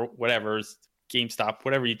or whatever, GameStop,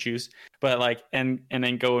 whatever you choose, but like, and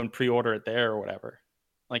then go and pre-order it there or whatever.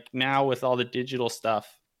 Like now with all the digital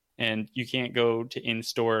stuff, and you can't go to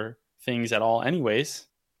in-store things at all anyways.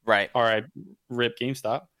 Right. Or I rip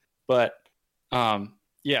GameStop. But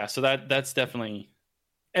yeah, so that's definitely,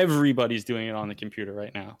 everybody's doing it on the computer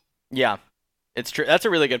right now. Yeah, it's true. That's a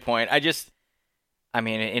really good point.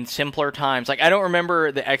 In simpler times, like I don't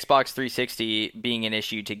remember the Xbox 360 being an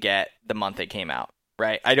issue to get the month it came out,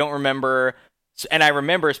 right? I don't remember, and I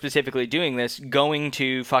remember specifically doing this, going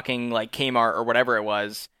to fucking like Kmart or whatever it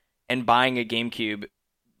was and buying a GameCube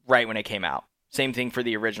right when it came out. Same thing for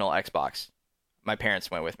the original Xbox. My parents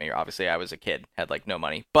went with me. Obviously, I was a kid, had like no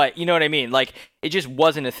money. But you know what I mean? Like it just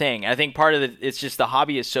wasn't a thing. I think part of it's just the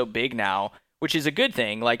hobby is so big now, which is a good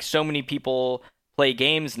thing. Like so many people play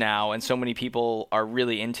games now, and so many people are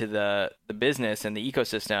really into the business and the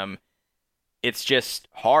ecosystem. It's just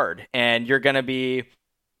hard, and you're gonna be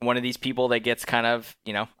one of these people that gets kind of,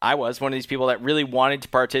 I was one of these people that really wanted to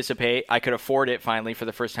participate. I could afford it finally for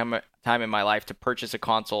the first time in my life to purchase a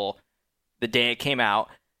console the day it came out,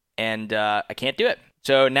 and I can't do it.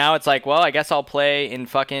 So now it's like, well, I guess I'll play in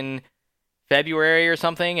fucking February or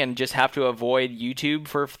something and just have to avoid YouTube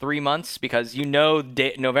for 3 months because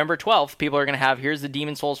November 12th, people are going to have, here's the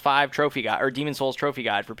Demon's Souls 5 trophy guide, or Demon's Souls trophy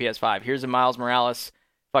guide for PS5. Here's a Miles Morales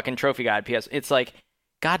fucking trophy guide. It's like,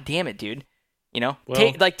 God damn it, dude. Well,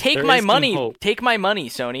 take my money. Take my money,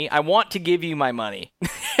 Sony. I want to give you my money.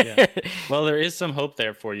 Yeah. Well, there is some hope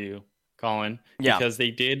there for you, Colin. Yeah. Because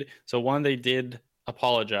they did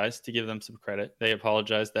apologize, to give them some credit. They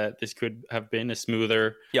apologized that this could have been a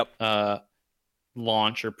smoother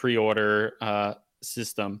launch or pre-order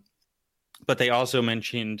system. But they also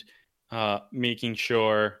mentioned making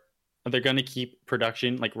sure they're going to keep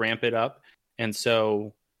production, like ramp it up. And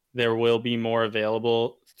so there will be more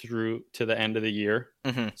available through to the end of the year.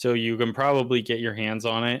 Mm-hmm. So you can probably get your hands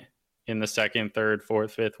on it in the second, third,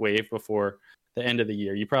 fourth, fifth wave before the end of the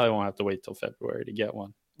year. You probably won't have to wait till February to get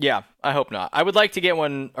one. Yeah, I hope not. I would like to get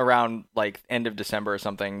one around like end of December or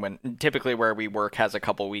something, when typically where we work has a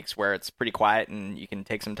couple weeks where it's pretty quiet and you can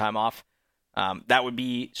take some time off. That would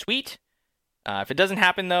be sweet. If it doesn't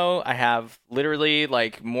happen, though, I have literally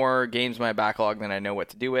like more games in my backlog than I know what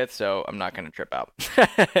to do with, so I'm not going to trip out.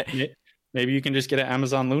 Maybe you can just get an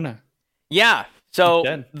Amazon Luna. Yeah.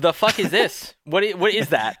 So the fuck is this? What is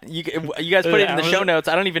that? You guys put it in the show notes.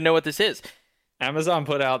 I don't even know what this is. Amazon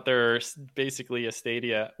put out their basically a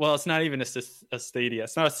Stadia. Well, it's not even a Stadia.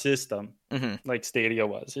 It's not a system like Stadia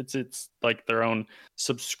was. It's like their own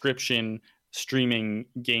subscription streaming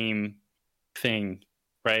game thing,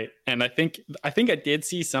 right? And I think I did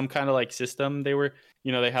see some kind of like system. They were,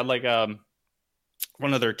 they had like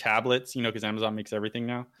one of their tablets, because Amazon makes everything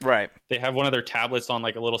now. Right. They have one of their tablets on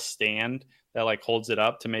like a little stand that like holds it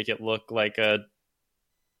up to make it look like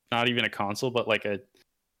not even a console, but like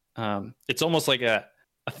it's almost like a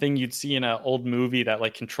thing you'd see in an old movie that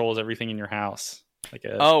like controls everything in your house.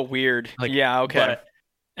 Weird. Yeah. Okay. But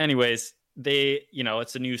anyways,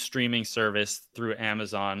 it's a new streaming service through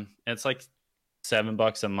Amazon. And it's like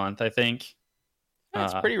 $7 a month, I think.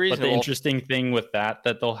 That's pretty reasonable. But the interesting thing with that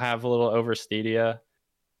they'll have a little over Stadia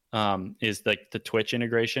is like the Twitch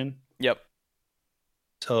integration. Yep.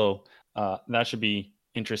 So that should be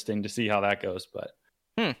interesting to see how that goes. But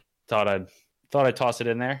thought I'd toss it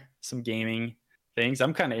in there. Some gaming things.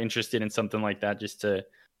 I'm kind of interested in something like that just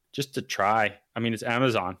to try. I mean, it's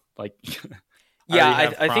Amazon. Like,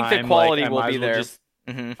 yeah, I think the quality will be there.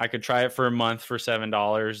 I could try it for a month for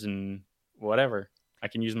 $7 and whatever. I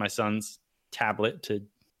can use my son's tablet to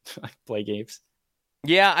play games.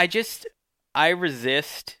 Yeah, I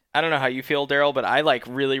resist. I don't know how you feel, Daryl, but I like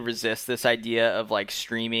really resist this idea of like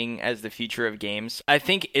streaming as the future of games. I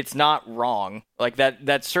think it's not wrong. Like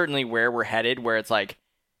that's certainly where we're headed, where it's like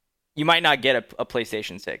you might not get a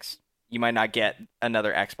PlayStation 6. You might not get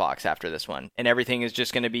another Xbox after this one. And everything is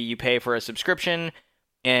just going to be you pay for a subscription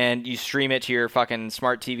and you stream it to your fucking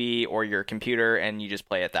smart TV or your computer and you just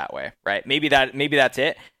play it that way, right? Maybe that's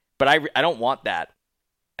it, but I don't want that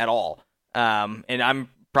at all. And I'm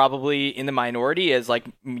probably in the minority as like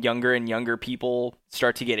younger and younger people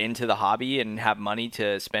start to get into the hobby and have money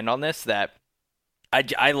to spend on this, that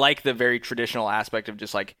I like the very traditional aspect of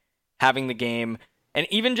just like having the game. And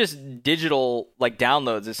even just digital like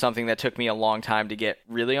downloads is something that took me a long time to get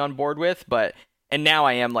really on board with. And now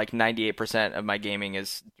I am like 98% of my gaming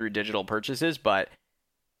is through digital purchases. But,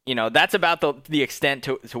 that's about the extent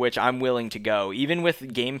to which I'm willing to go. Even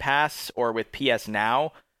with Game Pass or with PS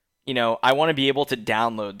Now, I want to be able to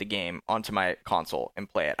download the game onto my console and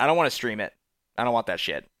play it. I don't want to stream it. I don't want that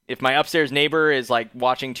shit. If my upstairs neighbor is like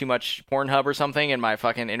watching too much Pornhub or something and my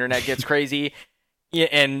fucking internet gets crazy... Yeah,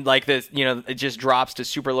 and like this, it just drops to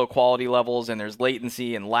super low quality levels and there's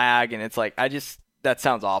latency and lag. And it's like, that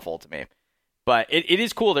sounds awful to me. But it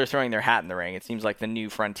is cool they're throwing their hat in the ring. It seems like the new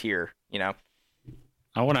frontier,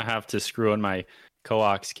 I want to have to screw in my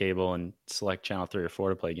coax cable and select channel 3 or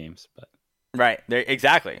 4 to play games. But right. There,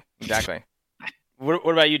 exactly. What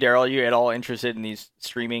about you, Daryl? Are you at all interested in these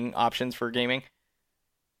streaming options for gaming?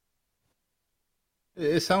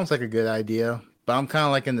 It sounds like a good idea. But I'm kind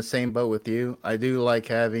of like in the same boat with you. I do like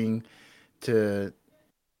having to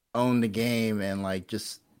own the game and like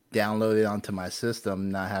just download it onto my system,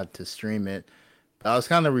 not have to stream it. I was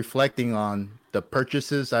kind of reflecting on the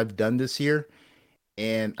purchases I've done this year,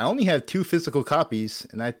 and I only have 2 physical copies,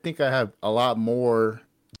 and I think I have a lot more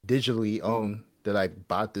digitally owned that I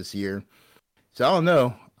bought this year. So I don't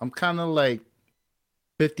know. I'm kind of like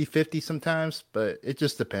 50-50 sometimes, but it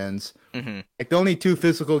just depends. Like the only 2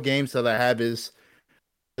 physical games that I have is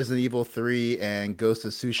Resident Evil 3 and Ghost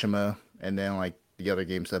of Tsushima, and then like the other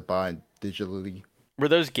games I bought digitally. Were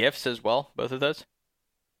those gifts as well, both of those?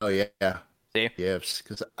 Oh yeah. See? Gifts,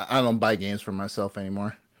 because I don't buy games for myself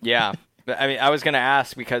anymore. Yeah. I mean, I was gonna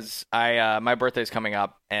ask because my birthday's coming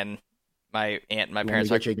up and my aunt and my parents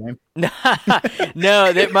get you a game?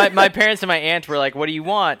 No, my parents and my aunt were like, "What do you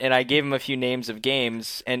want?" And I gave them a few names of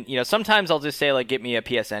games, and sometimes I'll just say like, "Get me a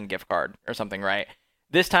PSN gift card" or something, right?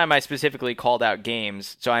 This time I specifically called out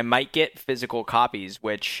games, so I might get physical copies.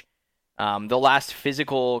 Which the last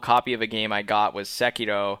physical copy of a game I got was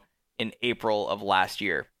Sekiro in April of last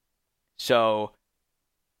year, so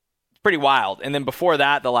it's pretty wild. And then before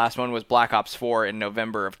that, the last one was Black Ops 4 in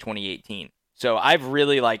November of 2018. So I've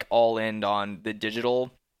really like all in on the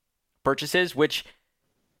digital purchases, which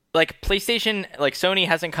like PlayStation, like Sony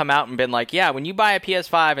hasn't come out and been like, yeah, when you buy a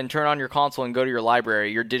PS5 and turn on your console and go to your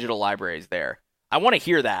library, your digital library is there. I want to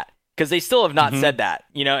hear that because they still have not said that,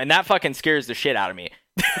 and that fucking scares the shit out of me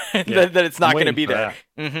that it's not going to be there.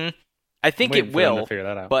 I think it will,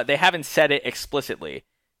 but they haven't said it explicitly.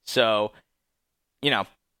 So,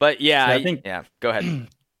 but yeah, I think, go ahead.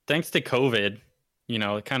 Thanks to COVID,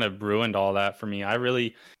 it kind of ruined all that for me.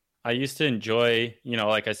 I used to enjoy,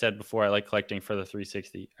 like I said before, I like collecting for the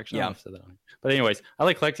 360. Actually, yeah. I said that. But anyways, I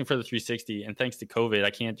like collecting for the 360, and thanks to COVID, I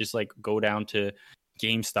can't just like go down to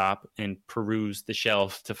GameStop and peruse the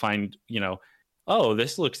shelf to find, oh,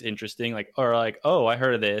 this looks interesting. Like, or like, oh, I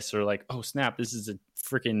heard of this, or like, oh snap, this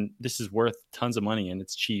is worth tons of money and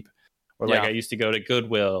it's cheap. Or like I used to go to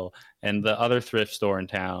Goodwill and the other thrift store in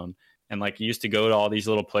town, and like used to go to all these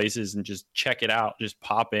little places and just check it out, just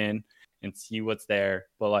pop in and see what's there.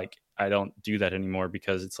 But like I don't do that anymore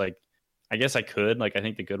because it's like, I guess I could, like I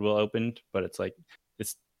think the Goodwill opened, but it's like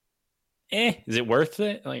is it worth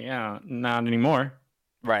it? Like, yeah, not anymore.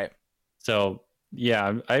 Right. So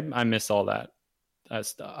yeah, I miss all that.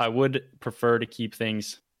 I would prefer to keep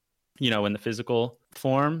things, in the physical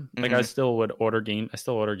form. Like I still order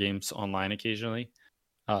games online occasionally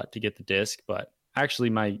to get the disc, but actually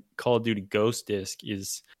my Call of Duty Ghost disc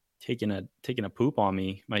is taking a poop on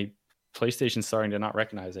me. My PlayStation's starting to not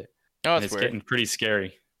recognize it. Oh, that's it's weird. Getting pretty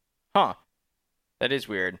scary. Huh. That is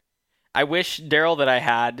weird. I wish, Daryl, that I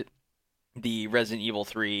had the Resident Evil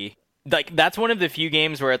 3. Like, that's one of the few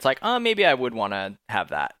games where it's like, oh, maybe I would want to have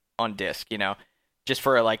that on disc, just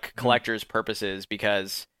for like collector's purposes,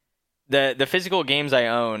 because the physical games I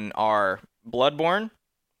own are Bloodborne,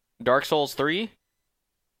 Dark Souls 3,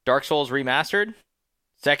 Dark Souls Remastered,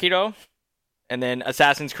 Sekiro, and then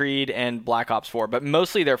Assassin's Creed and Black Ops 4, but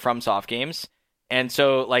mostly they're FromSoft games. And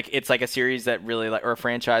so like it's like a series that really like, or a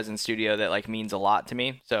franchise and studio that like means a lot to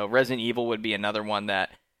me. So Resident Evil would be another one that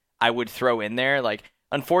I would throw in there. Like,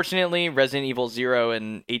 unfortunately, Resident Evil 0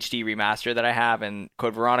 and HD Remaster that I have, and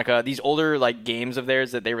Code Veronica, these older like games of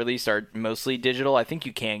theirs that they released are mostly digital. I think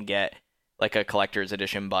you can get like a collector's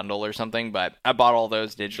edition bundle or something, but I bought all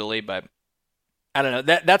those digitally. But I don't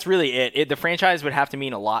know. That's really it. The franchise would have to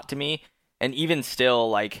mean a lot to me, and even still,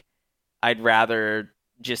 like I'd rather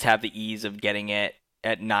just have the ease of getting it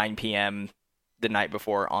at 9 p.m. the night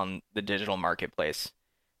before on the digital marketplace.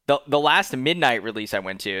 The last midnight release I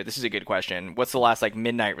went to, this is a good question. What's the last like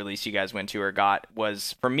midnight release you guys went to or got?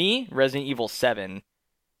 Was, for me, Resident Evil 7.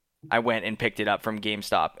 I went and picked it up from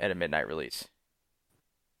GameStop at a midnight release.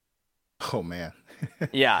 Oh man.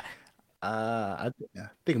 Yeah. I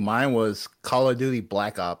think mine was Call of Duty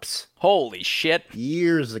Black Ops. Holy shit.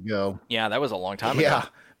 Years ago. Yeah, that was a long time ago. Yeah.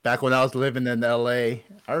 Back when I was living in LA.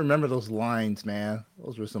 I remember those lines, man.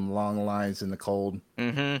 Those were some long lines in the cold.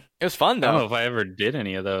 Mm-hmm. It was fun, though. I don't know if I ever did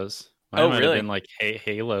any of those. Mine might really? Have been like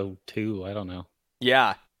Halo 2. I don't know.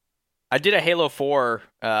 Yeah. I did a Halo 4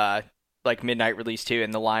 like midnight release too,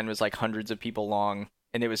 and the line was like hundreds of people long.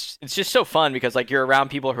 And it's just so fun because like you're around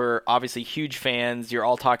people who are obviously huge fans. You're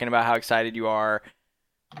all talking about how excited you are.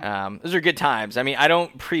 Those are good times. I mean, I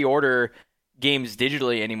don't pre-order games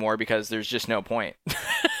digitally anymore because there's just no point.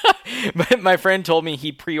 But my friend told me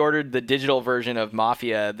he pre-ordered the digital version of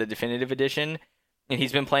Mafia, the definitive edition, and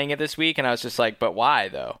he's been playing it this week. And I was just like, but why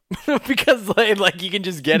though? Because like you can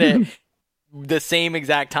just get it the same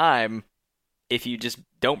exact time if you just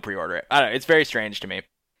don't pre-order it. I don't know. It's very strange to me.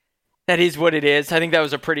 That is what it is. I think that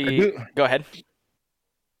was a pretty... Go ahead.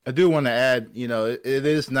 I do want to add, it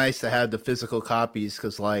is nice to have the physical copies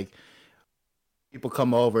because, like, people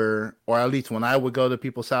come over, or at least when I would go to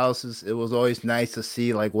people's houses, it was always nice to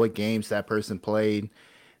see, like, what games that person played.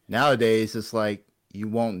 Nowadays, it's like, you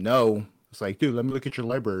won't know. It's like, dude, let me look at your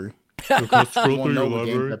library. Scroll through your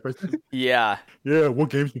library. Yeah. Yeah, what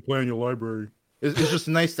games you play in your library? It's just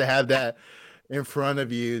nice to have that in front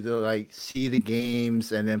of you to like see the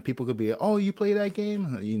games, and then people could be, oh, you play that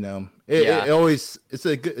game, it always it's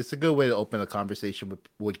a good way to open a conversation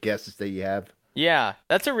with guests that you have. Yeah,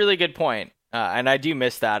 that's a really good point, and I do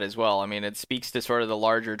miss that as well. I mean, it speaks to sort of the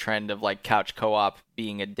larger trend of like couch co-op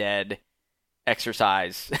being a dead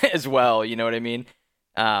exercise as well. You know what I mean?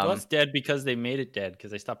 Well, it's dead because they made it dead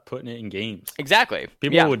because they stopped putting it in games. Exactly.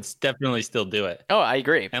 People would definitely still do it. Oh, I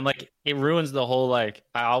agree. And like it ruins the whole like.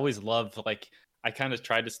 I always loved like. I kind of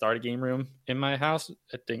tried to start a game room in my house.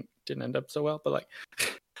 I think didn't end up so well, but like,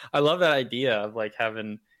 I love that idea of like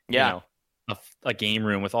having, a game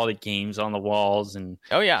room with all the games on the walls and.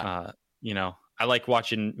 Oh yeah. I like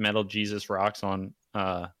watching Metal Jesus Rocks on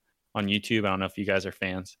YouTube. I don't know if you guys are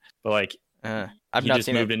fans, but like, I've he not just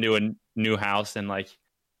seen moved it. into a new house and like,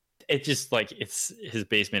 it just like his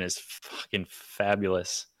basement is fucking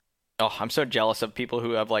fabulous. Oh, I'm so jealous of people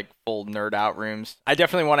who have like full nerd out rooms. I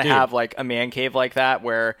definitely want to have like a man cave like that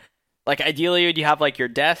where like ideally you have like your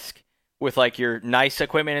desk with like your nice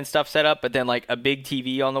equipment and stuff set up, but then like a big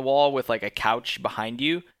TV on the wall with like a couch behind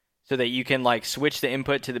you so that you can like switch the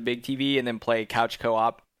input to the big TV and then play couch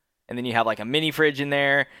co-op. And then you have like a mini fridge in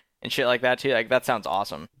there and shit like that too. Like that sounds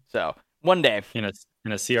awesome. So one day. In a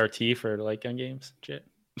CRT for like gun games shit.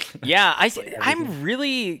 Yeah, I'm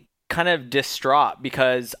really kind of distraught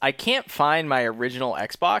because I can't find my original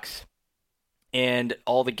Xbox, and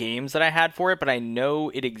all the games that I had for it, but I know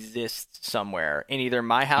it exists somewhere in either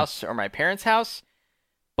my house or my parents' house.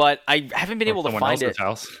 But I haven't been able to find it.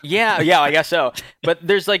 House. Yeah, I guess so. But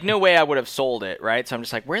there's like no way I would have sold it, right? So I'm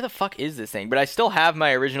just like, where the fuck is this thing? But I still have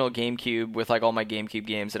my original GameCube with like all my GameCube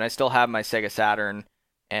games, and I still have my Sega Saturn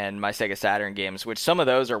and my Sega Saturn games, which some of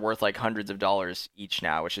those are worth like hundreds of dollars each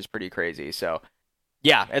now, which is pretty crazy. So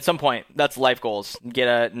yeah, at some point, that's life goals. Get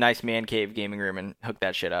a nice man cave gaming room and hook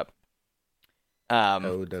that shit up.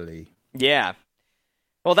 Totally. Yeah.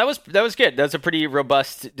 Well, that was good. That was a pretty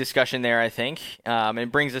robust discussion there, I think.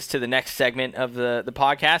 It brings us to the next segment of the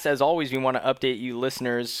podcast. As always, we want to update you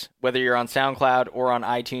listeners, whether you're on SoundCloud or on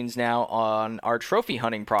iTunes now, on our trophy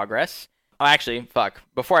hunting progress. Oh, actually,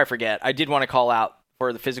 before I forget, I did want to call out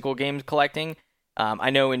for the physical games collecting.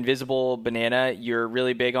 I know Invisible Banana, you're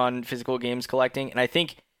really big on physical games collecting, and I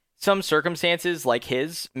think some circumstances like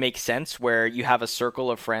his make sense where you have a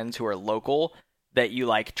circle of friends who are local that you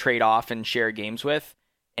like trade off and share games with.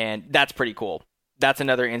 And that's pretty cool. That's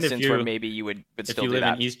another instance where maybe you would still do that. If you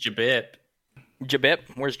live in East Jabip. Jabip?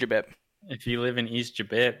 Where's Jabip? If you live in East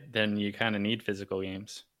Jabip, then you kind of need physical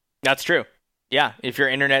games. That's true. Yeah, if your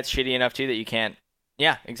internet's shitty enough too that you can't.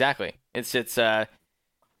 Yeah, exactly. It's and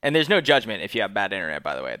there's no judgment if you have bad internet,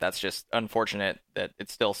 by the way. That's just unfortunate that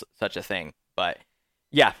it's still such a thing. But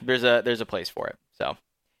yeah, there's a place for it. So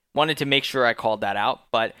wanted to make sure I called that out.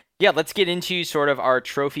 But yeah, let's get into sort of our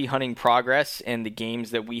trophy hunting progress and the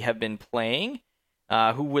games that we have been playing.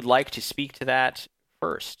 Who would like to speak to that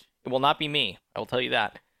first? It will not be me. I will tell you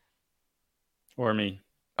that. Or me.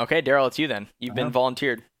 Okay, Daryl, it's you then. You've been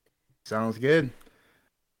volunteered. Sounds good.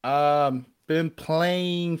 Been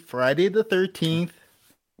playing Friday the 13th.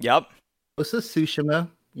 Yep. Ghost of Tsushima,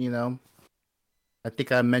 I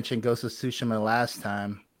think I mentioned Ghost of Tsushima last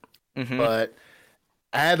time. Mm-hmm. But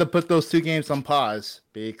I had to put those two games on pause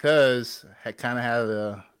because I kind of had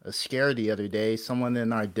a scare the other day. Someone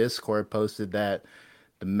in our Discord posted that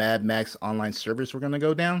the Mad Max online servers were going to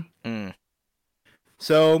go down.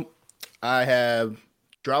 So I have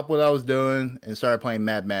dropped what I was doing and started playing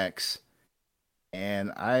Mad Max.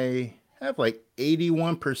 And I have like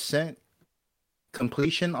 81%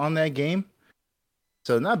 completion on that game.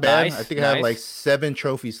 So not bad. Nice, I think I have like 7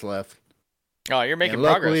 trophies left. Oh, you're making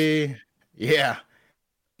progress. Yeah.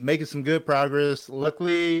 Making some good progress.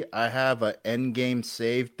 Luckily, I have an end game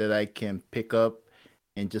save that I can pick up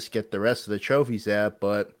and just get the rest of the trophies at.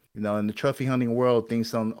 But, in the trophy hunting world,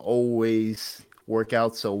 things don't always work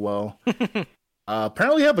out so well.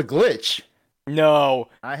 Apparently, I have a glitch. No.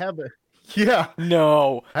 I have a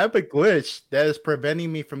glitch that is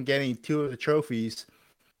preventing me from getting 2 of the trophies.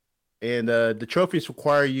 And the trophies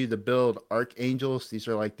require you to build Archangels. These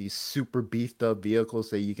are like these super beefed up vehicles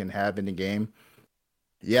that you can have in the game.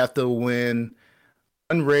 You have to win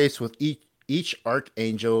one race with each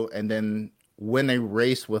Archangel and then win a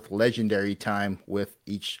race with legendary time with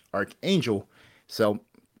each Archangel. So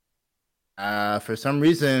for some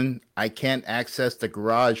reason, I can't access the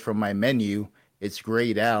garage from my menu. It's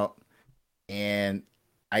grayed out. And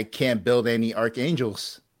I can't build any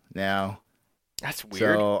Archangels now. That's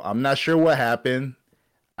weird. So I'm not sure what happened.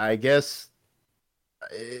 I guess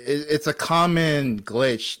it's a common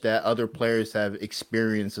glitch that other players have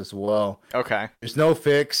experienced as well. Okay. There's no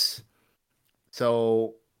fix.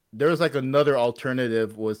 So there's like another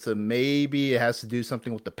alternative was to maybe it has to do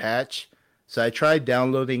something with the patch. So I tried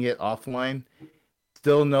downloading it offline.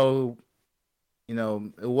 Still no,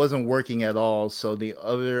 it wasn't working at all. So the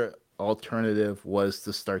other alternative was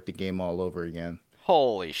to start the game all over again.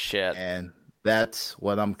 Holy shit. And that's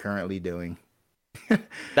what I'm currently doing.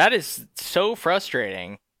 That is so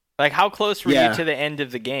frustrating. Like, how close were you to the end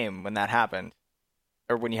of the game when that happened?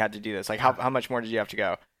 Or when you had to do this? Like, how much more did you have to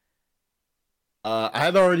go? I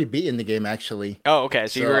had already beaten the game, actually. Oh, okay.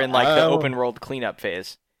 So you were in, like, the open world cleanup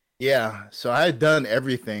phase. Yeah. So I had done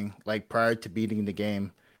everything, like, prior to beating the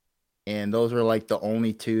game. And those were, like, the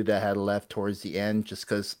only 2 that I had left towards the end, just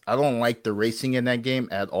because I don't like the racing in that game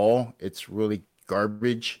at all. It's really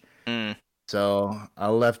garbage. So I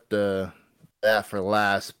left that for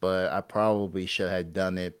last, but I probably should have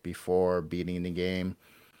done it before beating the game.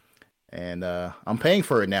 And I'm paying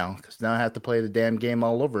for it now, because now I have to play the damn game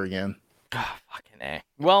all over again. Oh, fucking A.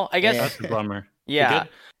 Well, I guess that's a bummer. Yeah.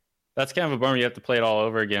 That's kind of a bummer. You have to play it all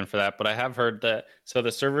over again for that. But I have heard that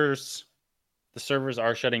the servers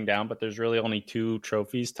are shutting down, but there's really only 2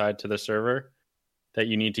 trophies tied to the server that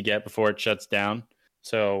you need to get before it shuts down.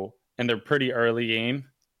 So, and they're pretty early game.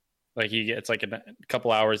 Like it's like a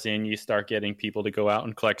couple hours in, you start getting people to go out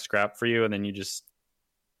and collect scrap for you, and then you just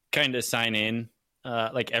kind of sign in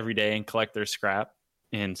like every day and collect their scrap.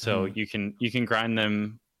 And so you can grind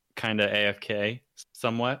them kind of AFK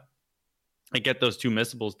somewhat. I get those 2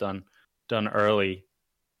 missables done early,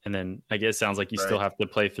 and then I guess it sounds like you still have to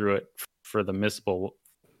play through it for the missable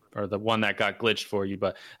or the one that got glitched for you,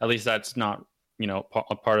 but at least that's not,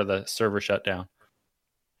 a part of the server shutdown.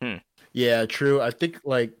 Yeah, true. I think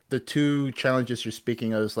like the 2 challenges you're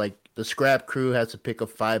speaking of is like the scrap crew has to pick up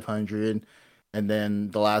 500, and then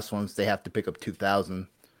the last ones they have to pick up 2,000,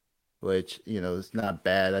 which is not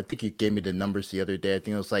bad. I think you gave me the numbers the other day. I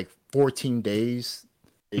think it was like 14 days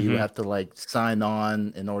that you have to like sign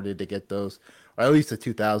on in order to get those, or at least the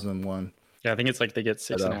 2001. Yeah, I think it's like they get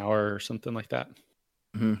 6 an hour or something like that.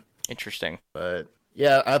 Interesting. But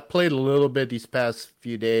yeah, I played a little bit these past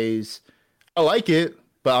few days. I like it,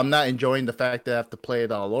 but I'm not enjoying the fact that I have to play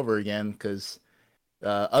it all over again because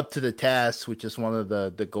up to the task, which is one of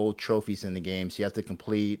the gold trophies in the games, you have to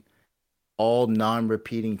complete all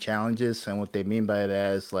non-repeating challenges. And what they mean by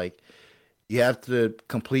that is like you have to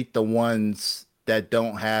complete the ones that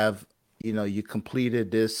don't have, you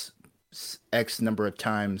completed this X number of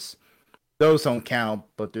times. Those don't count,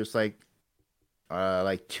 but there's like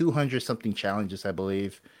 200 something challenges, I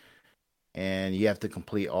believe, and you have to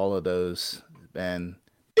complete all of those. And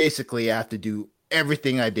basically, I have to do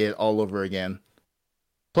everything I did all over again,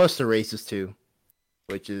 plus the races too,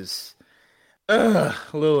 which is a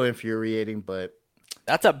little infuriating. But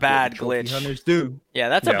that's a bad glitch. Hunters do. Yeah,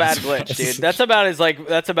 that's a bad glitch, dude. That's about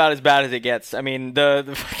as bad as it gets. I mean,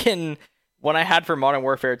 the fucking one I had for Modern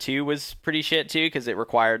Warfare 2 was pretty shit too, because it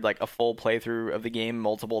required like a full playthrough of the game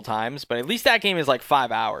multiple times. But at least that game is like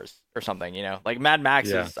 5 hours or something, Like Mad Max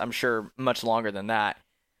is, I'm sure, much longer than that.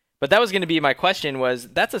 But that was going to be my question, was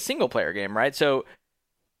that's a single player game, right? So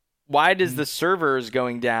why does the servers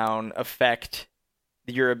going down affect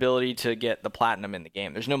your ability to get the platinum in the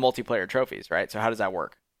game? There's no multiplayer trophies, right? So how does that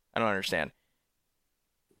work? I don't understand.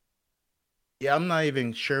 Yeah, I'm not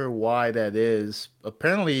even sure why that is.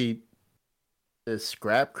 Apparently the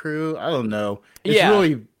scrap crew, I don't know. It's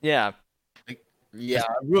really I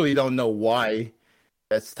really don't know why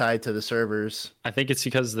that's tied to the servers. I think it's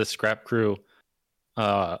because the scrap crew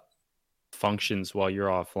functions while you're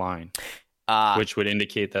offline, which would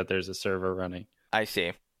indicate that there's a server running. I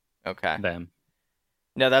see. Okay. Them.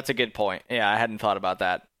 No, that's a good point. Yeah, I hadn't thought about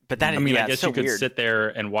that. But that, I guess so you could weird. sit there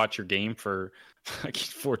and watch your game for like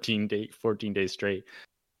 14 days straight.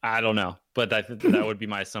 I don't know, but that would be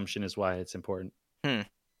my assumption is why it's important. Don't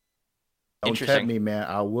tempt me, man.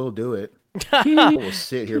 I will do it. I will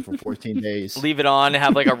sit here for 14 days. Leave it on,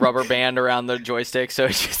 have like a rubber band around the joystick, so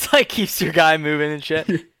it just like keeps your guy moving and shit.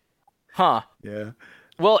 Huh. Yeah.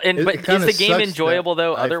 Well, but is the game enjoyable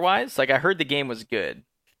though? Otherwise, like I heard the game was good.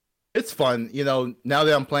 It's fun, now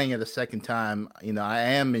that I'm playing it a second time, I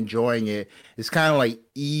am enjoying it. It's kind of like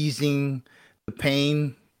easing the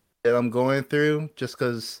pain that I'm going through just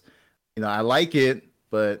because, I like it,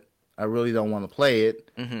 but I really don't want to play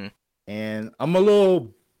it. Mm-hmm. And I'm a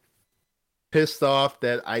little pissed off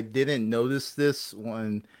that I didn't notice this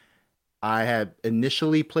when I had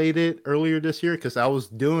initially played it earlier this year because I was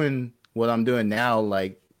doing what I'm doing now,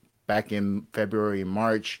 like back in February and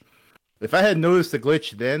March. If I had noticed the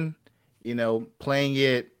glitch then, playing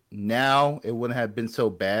it now, it wouldn't have been so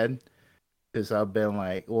bad because I've been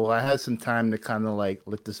like, well, I had some time to kind of like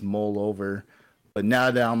let this mull over. But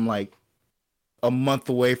now that I'm like a month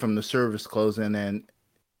away from the service closing and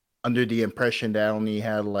under the impression that I only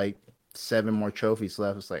had like 7 more trophies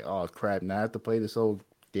left, it's like, oh crap, now I have to play this whole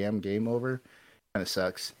damn game over. Kind of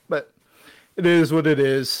sucks. But it is what it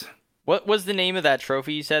is. What was the name of that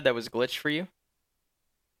trophy you said that was glitched for you?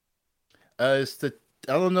 I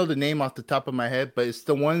don't know the name off the top of my head, but it's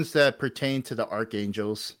the ones that pertain to the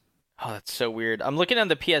Archangels. Oh, that's so weird. I'm looking at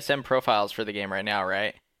the PSN profiles for the game right now,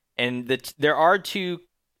 right? And there are 2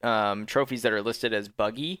 trophies that are listed as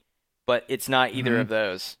buggy, but it's not either of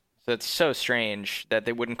those. So it's so strange that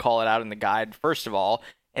they wouldn't call it out in the guide, first of all.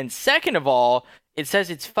 And second of all, it says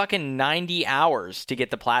it's fucking 90 hours to get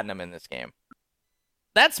the platinum in this game.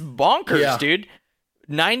 That's bonkers, dude.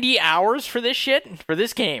 90 hours for this shit? For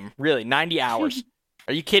this game? Really, 90 hours.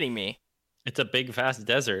 Are you kidding me? It's a big, vast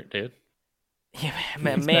desert, dude. Yeah,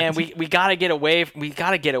 man, we gotta get away. We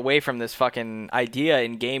gotta get away from this fucking idea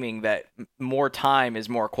in gaming that more time is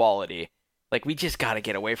more quality. Like, we just gotta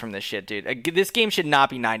get away from this shit, dude. This game should not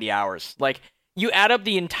be 90 hours. Like, you add up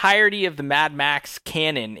the entirety of the Mad Max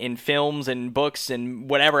canon in films and books and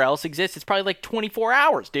whatever else exists, it's probably like 24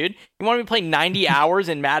 hours, dude. You want me to play 90 hours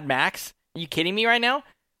in Mad Max? Are you kidding me right now?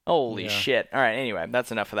 Holy shit. All right, anyway,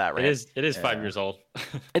 that's enough of that, right? It is 5 years old.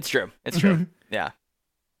 It's true. Yeah.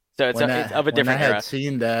 So it's of a different era. I had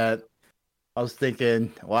seen that, I was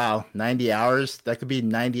thinking, wow, 90 hours? That could be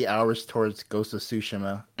 90 hours towards Ghost of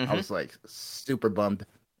Tsushima. I was like super bummed.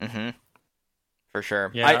 For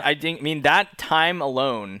sure. Yeah. I think, I mean, that time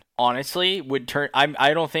alone, honestly, would turn.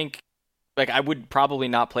 I don't think, like, I would probably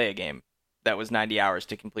not play a game that was 90 hours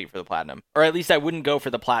to complete for the platinum. Or at least I wouldn't go for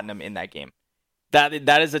the platinum in that game. That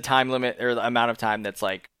is a time limit or the amount of time that's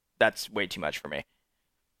like, that's way too much for me.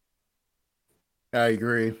 I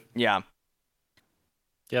agree. Yeah.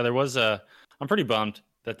 Yeah, I'm pretty bummed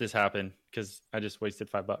that this happened because I just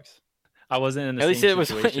wasted $5. I wasn't in the same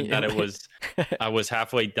situation that it was. I was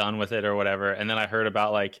halfway done with it or whatever, and then I heard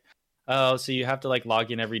about like, oh, so you have to like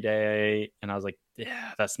log in every day, and I was like,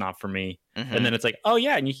 yeah, that's not for me. And then it's like, oh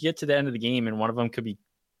yeah, and you can get to the end of the game, and one of them could be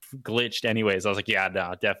glitched anyways. I was like, yeah,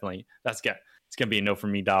 no, definitely, it's gonna be a no for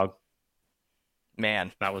me, dog.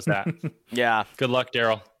 Man, that was that. Yeah. Good luck,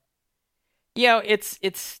 Daryl. Yeah,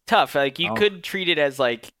 it's tough. Like you could treat it as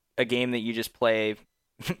like a game that you just play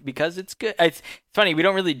because it's good. It's funny, we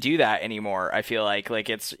don't really do that anymore. I feel like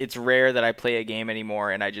it's rare that I play a game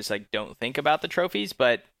anymore and I just like don't think about the trophies,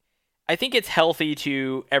 but I think it's healthy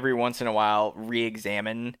to every once in a while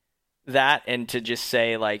re-examine that and to just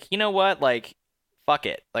say like, you know what? Like fuck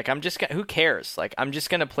it. Like who cares? Like I'm just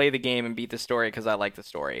going to play the game and beat the story cuz I like the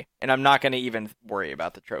story and I'm not going to even worry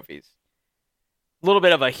about the trophies. A little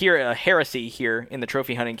bit of a heresy here in the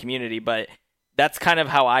trophy hunting community, but that's kind of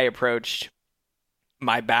how I approached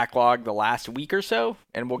my backlog the last week or so,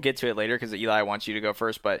 and we'll get to it later because Eli wants you to go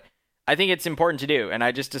first, but I think it's important to do, and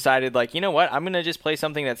I just decided, like, you know what, I'm going to just play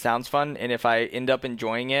something that sounds fun, and if I end up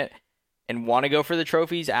enjoying it and want to go for the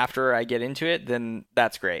trophies after I get into it, then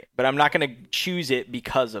that's great, but I'm not going to choose it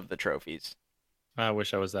because of the trophies. I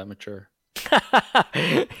wish I was that mature.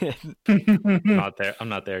 I'm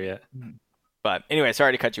not there yet. But anyway,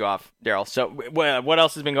 sorry to cut you off, Daryl. So what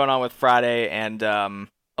else has been going on with Friday and a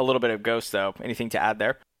little bit of Ghost, though? Anything to add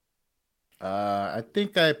there? I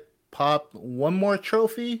think I popped one more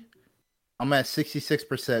trophy. I'm at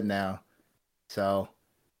 66% now. So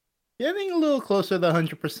getting a little closer to the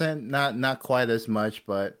 100%. Not quite as much,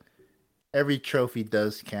 but every trophy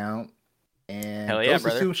does count. And hell yeah, Ghost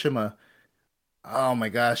brother. of Tsushima. Oh my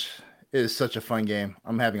gosh. It is such a fun game.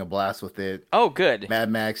 I'm having a blast with it. Oh, good.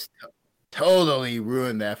 Mad Max totally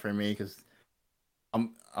ruined that for me because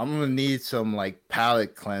I'm gonna need some like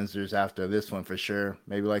palate cleansers after this one for sure.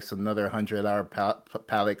 Maybe like another 100-hour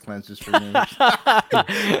palate cleansers for me.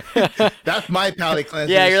 That's my palate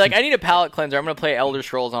cleanser. Yeah, you're like, I need a palate cleanser. I'm gonna play Elder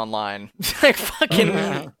Scrolls Online. Like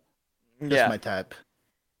fucking That's my type.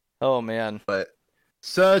 Oh man, but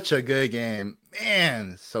such a good game,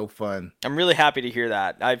 man. So fun. I'm really happy to hear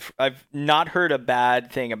that. I've not heard a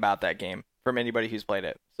bad thing about that game from anybody who's played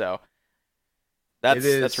it. So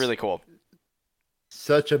that's really cool.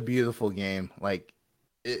 Such a beautiful game. Like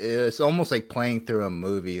it's almost like playing through a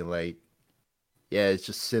movie. Like, yeah, it's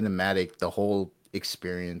just cinematic, the whole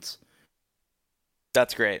experience.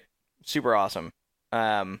 That's great. Super awesome.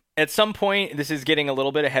 At some point, this is getting a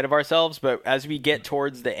little bit ahead of ourselves, but as we get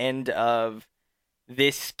towards the end of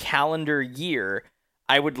this calendar year,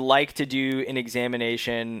 I would like to do an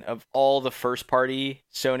examination of all the first-party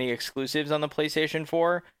Sony exclusives on the PlayStation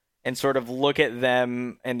 4 and sort of look at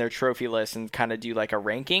them and their trophy list and kind of do like a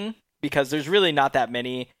ranking, because there's really not that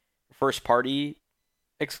many first-party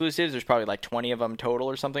exclusives. There's probably like 20 of them total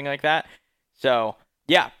or something like that. So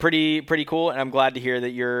yeah, pretty cool, and I'm glad to hear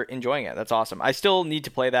that you're enjoying it. That's awesome. I still need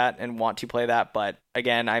to play that and want to play that, but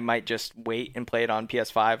again, I might just wait and play it on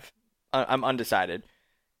PS5. I'm undecided.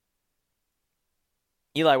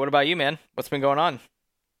 Eli, what about you, man? What's been going on?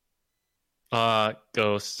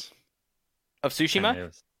 Ghosts of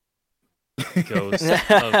Tsushima? Ghosts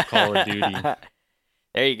of Call of Duty.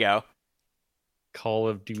 There you go. Call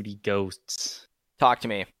of Duty Ghosts. Talk to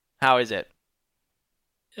me. How is it?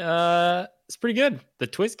 It's pretty good. The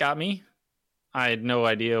twist got me. I had no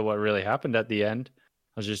idea what really happened at the end.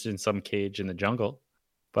 I was just in some cage in the jungle.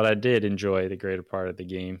 But I did enjoy the greater part of the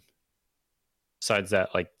game. Besides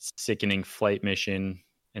that, like, sickening flight mission,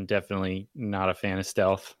 and definitely not a fan of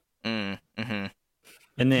stealth. Mm-hmm.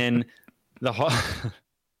 And then the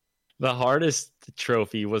hardest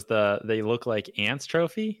trophy was they look like ants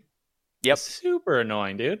trophy. Yep. Super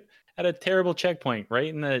annoying, dude. Had a terrible checkpoint right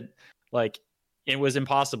in the, like, it was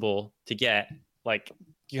impossible to get. Like,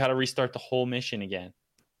 you had to restart the whole mission again.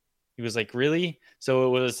 He was like, really? So it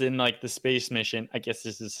was in like the space mission. I guess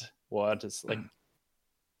this is what, it's like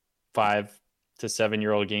 5 to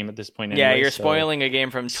 7-year-old game at this point. Yeah, anyway, you're spoiling a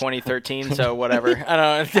game from 2013, so whatever. I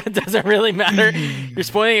don't know. It doesn't really matter. You're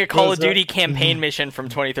spoiling a Call of Duty campaign mission from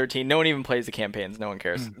 2013. No one even plays the campaigns. No one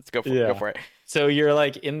cares. Let's go for it. So you're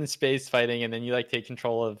like in the space fighting, and then you like take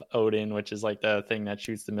control of Odin, which is like the thing that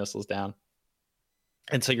shoots the missiles down.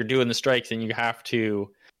 And so you're doing the strikes, and you have to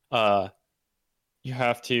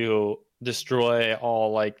destroy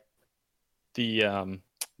all like the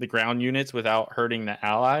ground units without hurting the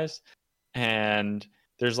allies. And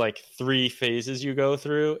there's like 3 phases you go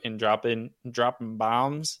through and dropping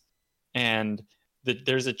bombs, and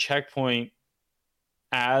there's a checkpoint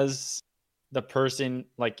as the person,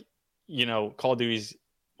 like, you know, Call of Duty's,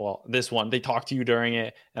 well, this one, they talk to you during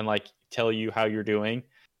it and like tell you how you're doing,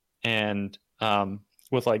 and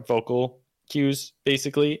with like vocal cues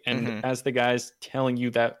basically, and as the guy's telling you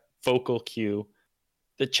that vocal cue,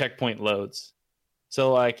 the checkpoint loads.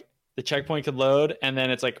 So like the checkpoint could load, and then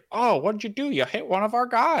it's like, oh, what did you do? You hit one of our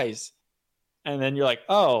guys. And then you're like,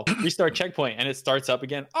 oh, restart checkpoint, and it starts up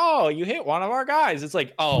again. Oh, you hit one of our guys. It's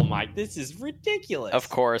like, oh my, this is ridiculous. Of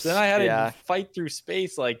course. Then I had to fight through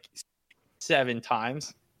space like 7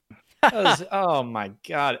 times. Oh my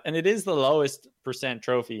god. And it is the lowest percent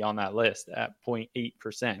trophy on that list at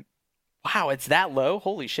 0.8%. Wow, it's that low?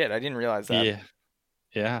 Holy shit, I didn't realize that.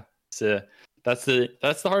 Yeah. So that's the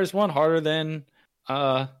hardest one, harder than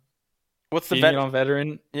what's the on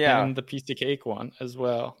veteran? Yeah, and the piece of cake one as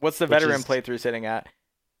well. What's the veteran playthrough sitting at?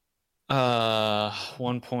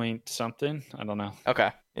 1 point something. I don't know. Okay,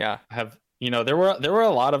 yeah. There were a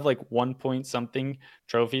lot of like 1 point something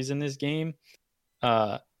trophies in this game.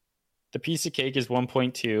 The piece of cake is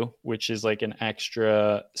 1.2, which is like an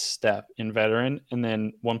extra step in veteran, and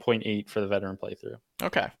then 1.8 for the veteran playthrough.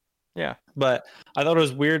 Okay, yeah. But I thought it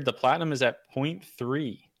was weird. The platinum is at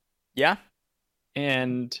 0.3. Yeah,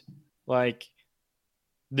 and like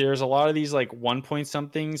there's a lot of these like 1 point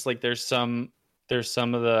somethings. Like there's some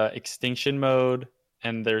of the extinction mode,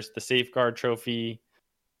 and there's the safeguard trophy,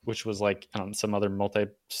 which was like some other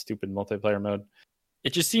stupid multiplayer mode.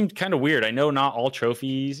 It just seemed kind of weird. I know not all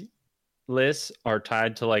trophies lists are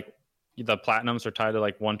tied to like the platinums are tied to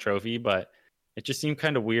like one trophy, but it just seemed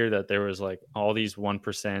kind of weird that there was like all these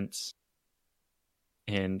 1%.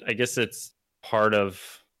 And I guess it's part of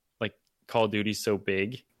like Call of Duty's so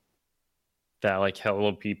big that like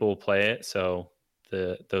hella people play it, so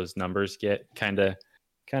those numbers get kind of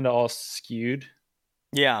all skewed.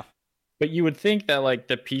 Yeah. But you would think that like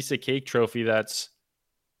the piece of cake trophy that's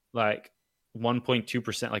like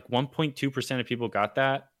 1.2%, like 1.2% of people got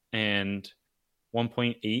that, and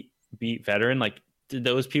 1.8 beat veteran. Like, did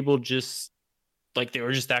those people just like they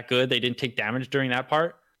were just that good? They didn't take damage during that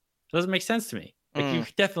part? It doesn't make sense to me. Like you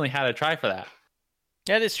definitely had to try for that.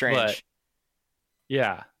 That is strange. But,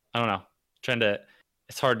 yeah, I don't know.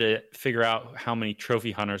 It's hard to figure out how many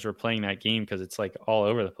trophy hunters were playing that game because it's like all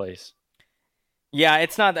over the place. Yeah,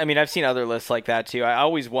 it's not. I mean, I've seen other lists like that too. I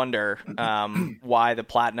always wonder why the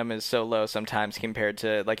platinum is so low sometimes compared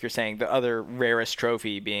to, like you're saying, the other rarest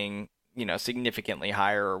trophy being, you know, significantly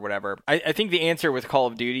higher or whatever. I think the answer with Call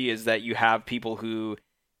of Duty is that you have people who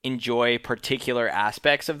enjoy particular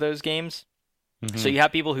aspects of those games. Mm-hmm. So you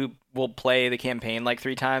have people who will play the campaign like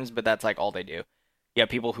 3 times, but that's like all they do. You have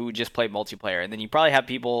people who just play multiplayer, and then you probably have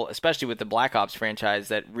people, especially with the Black Ops franchise,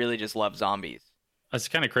 that really just love zombies. It's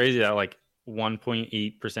kind of crazy that like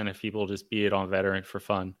 1.8% of people just beat it on veteran for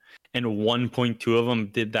fun, and 1.2 of them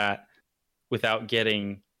did that without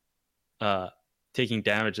getting taking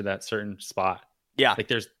damage at that certain spot. Yeah, like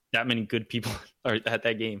there's that many good people at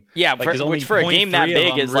that game. Yeah, like, which for a game that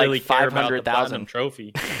big is really like 500,000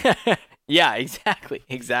 trophy. Yeah,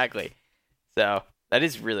 exactly. So that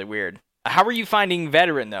is really weird. How are you finding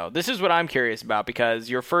veteran though? This is what I'm curious about, because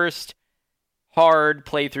your first hard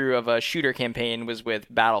playthrough of a shooter campaign was with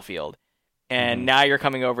Battlefield. And now you're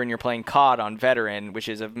coming over and you're playing COD on veteran, which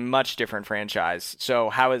is a much different franchise.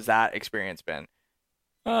 So how has that experience been?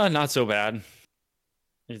 Not so bad.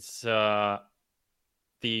 It's some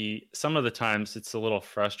of the times it's a little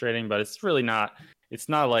frustrating, but it's really not. It's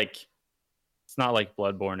not like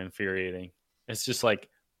Bloodborne infuriating. It's just like,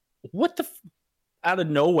 what the out of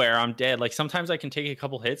nowhere I'm dead. Like sometimes I can take a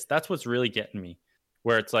couple hits. That's what's really getting me.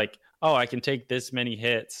 Where it's like, oh, I can take this many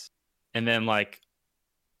hits, and then like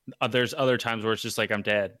there's other times where it's just like I'm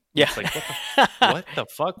dead. Yeah. It's like what the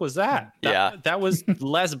fuck was that? That was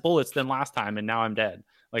less bullets than last time, and now I'm dead.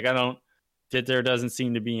 Like there doesn't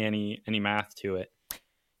seem to be any math to it.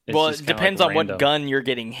 It depends on what gun you're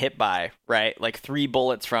getting hit by, right? Like 3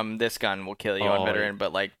 bullets from this gun will kill you on veteran,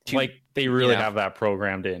 but like 2, like they really have that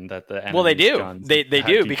programmed in that the well, they do. They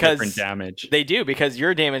do because different damage. They do because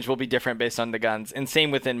your damage will be different based on the guns, and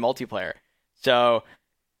same within multiplayer. So,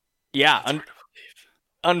 yeah,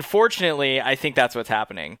 unfortunately, I think that's what's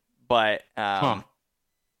happening. But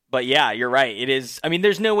but yeah, you're right. It is. I mean,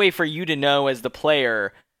 there's no way for you to know as the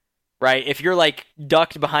player, right? If you're like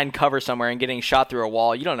ducked behind cover somewhere and getting shot through a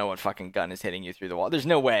wall, you don't know what fucking gun is hitting you through the wall. There's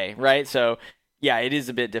no way, right? So yeah, it is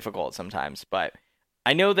a bit difficult sometimes. But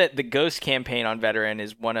I know that the Ghost campaign on Veteran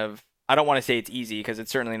is one of, I don't want to say it's easy because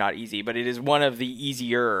it's certainly not easy, but it is one of the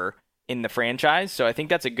easier in the franchise. So I think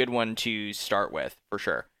that's a good one to start with for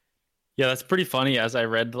sure. Yeah, that's pretty funny. As I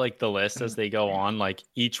read like the list as they go on, like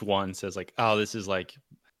each one says like, oh, this is like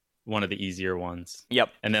one of the easier ones. Yep.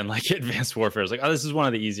 And then like Advanced Warfare is like, oh, this is one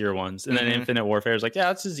of the easier ones. And then Infinite Warfare is like,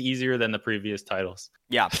 yeah, this is easier than the previous titles.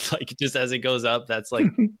 Yeah. Like just as it goes up, that's like,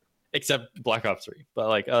 except Black Ops 3. But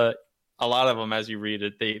like a lot of them, as you read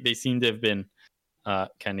it, they seem to have been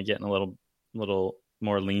kind of getting a little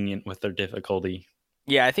more lenient with their difficulty.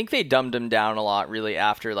 Yeah, I think they dumbed them down a lot really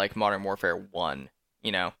after like Modern Warfare 1.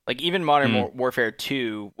 You know, like even Modern Warfare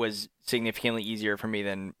 2 was significantly easier for me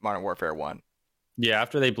than Modern Warfare 1. Yeah,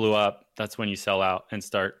 after they blew up, that's when you sell out and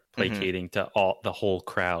start placating to the whole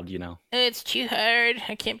crowd, you know. It's too hard.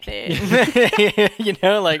 I can't play it. You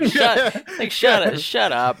know, like shut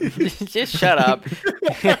up. Just shut up.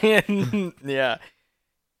 Yeah.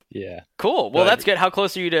 Yeah. Cool. Well, that's good. How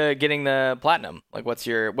close are you to getting the platinum? Like what's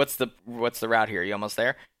the route here? You almost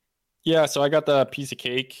there? Yeah, so I got the piece of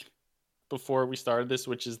cake before we started this,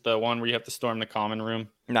 which is the one where you have to storm the common room.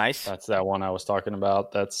 Nice. That's that one I was talking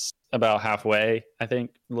about. That's about halfway, I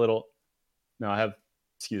think. That's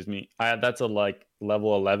a like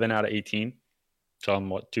level 11 out of 18. So I'm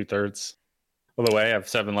 2/3 of the way. I have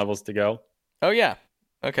 7 levels to go. Oh yeah.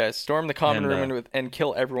 Okay. Storm the common room and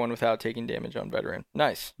kill everyone without taking damage on Veteran.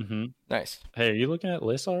 Nice. Mm-hmm. Nice. Hey, are you looking at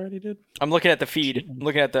lists already, dude? I'm looking at the feed. I'm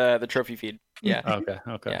looking at the trophy feed. Yeah.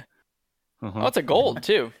 Okay. Yeah. Oh, it's a gold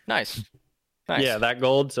too. Nice. Yeah, that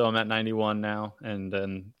gold. So I'm at 91 now, and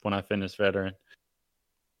then when I finish Veteran,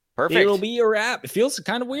 perfect. It'll be a wrap. It feels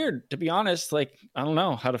kind of weird, to be honest. Like I don't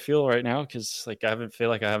know how to feel right now because like I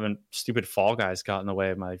haven't stupid Fall Guys got in the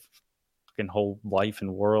way of my fucking whole life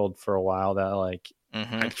and world for a while. That like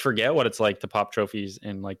I forget what it's like to pop trophies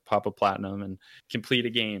and like pop a platinum and complete a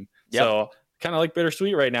game. Yep. So kind of like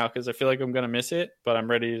bittersweet right now because I feel like I'm gonna miss it, but I'm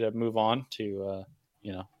ready to move on to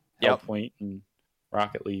Hellpoint and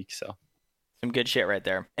Rocket League. So. Some good shit right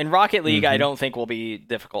there. And Rocket League, I don't think will be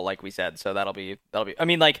difficult, like we said. So that'll be. I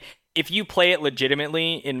mean, like if you play it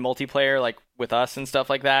legitimately in multiplayer, like with us and stuff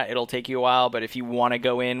like that, it'll take you a while. But if you want to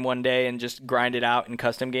go in one day and just grind it out in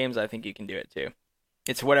custom games, I think you can do it too.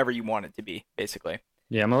 It's whatever you want it to be, basically.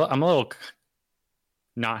 Yeah, I'm a little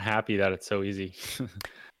not happy that it's so easy.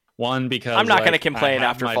 One, because I'm not going to complain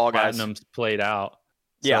after Fall Guys platinums played out.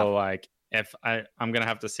 Yeah. So like if I'm gonna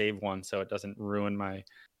have to save one so it doesn't ruin my.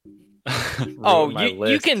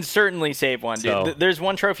 You can certainly save one, dude. So, there's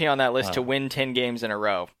one trophy on that list to win 10 games in a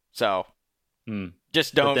row. So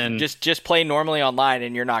just don't just play normally online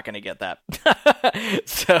and you're not going to get that.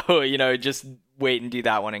 So, just wait and do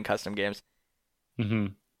that one in custom games.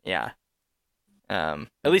 Yeah. At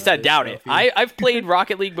least I doubt it. I've played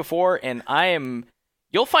Rocket League before and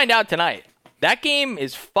you'll find out tonight. That game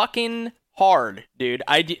is fucking hard, dude.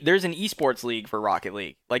 There's an esports league for Rocket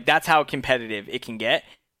League. Like that's how competitive it can get.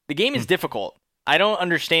 The game is difficult. I don't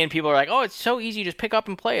understand. People are like, oh, it's so easy. Just pick up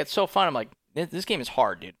and play. It's so fun. I'm like, this game is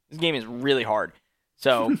hard, dude. This game is really hard.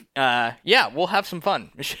 So, yeah, we'll have some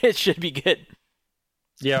fun. It should be good.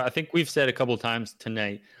 Yeah, I think we've said a couple times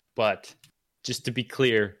tonight, but just to be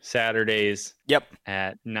clear, Saturdays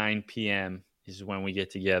at 9 p.m. is when we get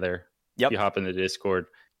together. If you hop in the Discord,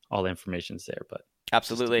 all the information's there. But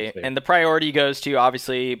absolutely. And the priority goes to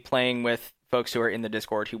obviously playing with folks who are in the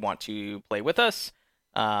Discord who want to play with us.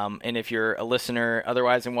 And if you're a listener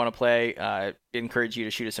otherwise and want to play, encourage you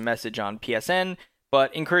to shoot us a message on PSN,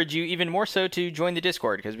 but encourage you even more so to join the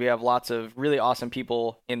Discord because we have lots of really awesome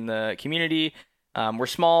people in the community. We're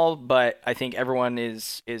small, but I think everyone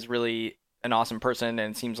is really an awesome person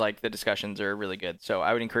and it seems like the discussions are really good. So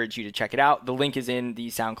I would encourage you to check it out. The link is in the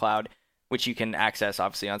SoundCloud, which you can access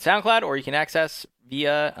obviously on SoundCloud or you can access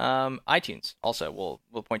via iTunes. Also,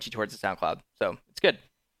 we'll point you towards the SoundCloud. So it's good.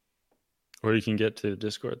 Or you can get to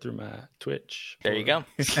Discord through my Twitch. There you go.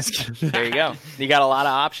 There you go. You got a lot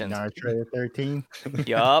of options. Nartrader 13.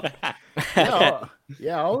 Yup.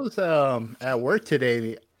 Yeah, I was at work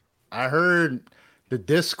today. I heard the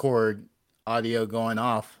Discord audio going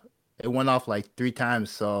off. It went off like 3 times.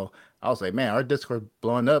 So I was like, man, our Discord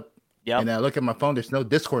blowing up. Yep. And I look at my phone. There's no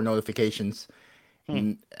Discord notifications.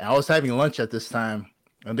 And I was having lunch at this time.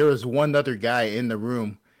 And there was one other guy in the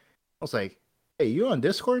room. I was like, hey, you on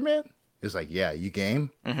Discord, man? It's like, yeah, you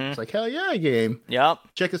game? Mm-hmm. It's like, hell yeah, I game. Yep.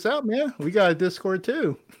 Check us out, man. We got a Discord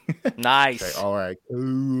too. Nice. Like, all right,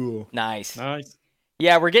 cool. Nice. Nice.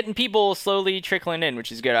 Yeah, we're getting people slowly trickling in,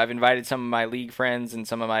 which is good. I've invited some of my League friends and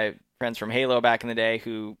some of my friends from Halo back in the day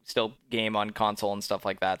who still game on console and stuff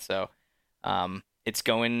like that. So it's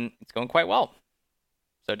going quite well.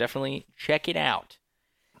 So definitely check it out.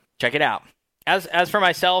 Check it out. As for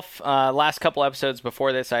myself, last couple episodes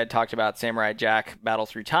before this, I had talked about Samurai Jack Battle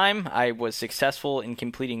Through Time. I was successful in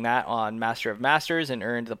completing that on Master of Masters and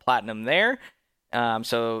earned the platinum there.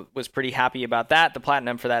 So was pretty happy about that. The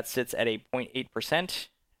platinum for that sits at a 0.8%.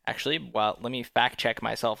 Actually, well, let me fact check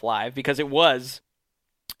myself live because it was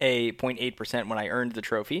a 0.8% when I earned the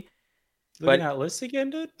trophy. Look at that list again,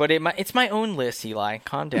 dude. But it's my own list, Eli.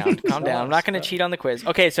 Calm down. Calm down. I'm not going to cheat on the quiz.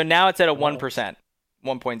 Okay, so now it's at a 1%,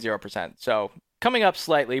 1.0%. So coming up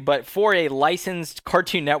slightly, but for a licensed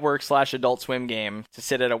Cartoon Network / Adult Swim game to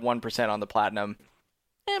sit at a 1% on the platinum,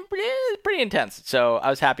 pretty intense. So I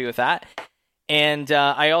was happy with that. And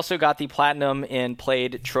I also got the platinum and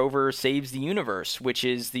played Trover Saves the Universe, which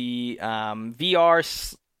is the VR.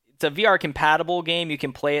 It's a VR compatible game. You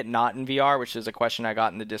can play it not in VR, which is a question I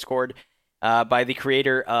got in the Discord by the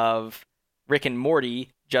creator of Rick and Morty,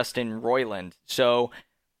 Justin Roiland. So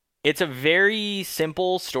it's a very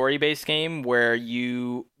simple story-based game where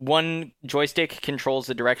one joystick controls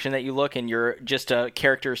the direction that you look, and you're just a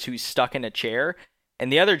character who's stuck in a chair.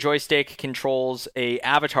 And the other joystick controls a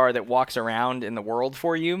avatar that walks around in the world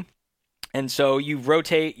for you. And so you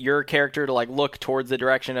rotate your character to look towards the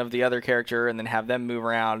direction of the other character and then have them move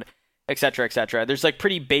around, etc., etc. There's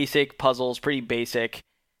pretty basic puzzles, pretty basic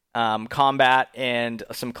combat and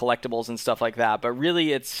some collectibles and stuff like that. But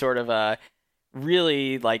really it's sort of a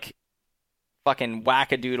really fucking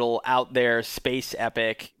wackadoodle out there space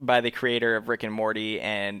epic by the creator of Rick and Morty.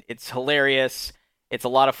 And it's hilarious. It's a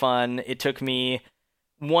lot of fun. It took me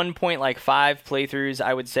 1.5 playthroughs,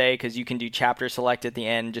 I would say, because you can do chapter select at the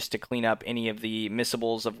end just to clean up any of the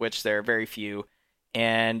missables, of which there are very few.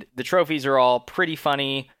 And the trophies are all pretty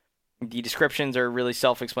funny. The descriptions are really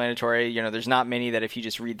self-explanatory. There's not many that if you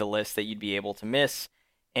just read the list that you'd be able to miss.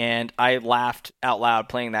 And I laughed out loud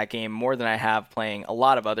playing that game more than I have playing a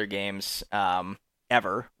lot of other games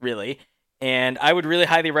ever, really. And I would really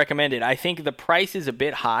highly recommend it. I think the price is a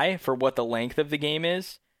bit high for what the length of the game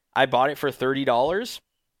is. I bought it for $30.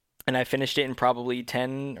 And I finished it in probably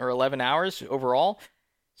 10 or 11 hours overall.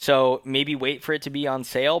 So maybe wait for it to be on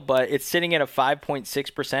sale, but it's sitting at a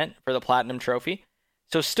 5.6% for the Platinum Trophy.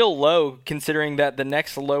 So still low, considering that the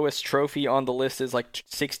next lowest trophy on the list is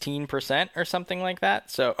 16% or something like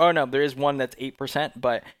that. So, oh no, there is one that's 8%,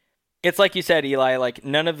 but it's like you said, Eli,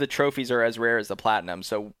 none of the trophies are as rare as the Platinum.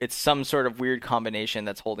 So it's some sort of weird combination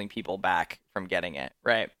that's holding people back from getting it,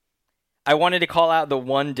 right? I wanted to call out the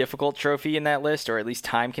one difficult trophy in that list, or at least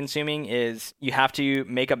time-consuming, is you have to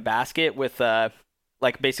make a basket with,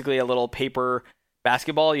 basically a little paper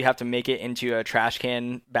basketball. You have to make it into a trash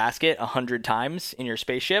can basket 100 times in your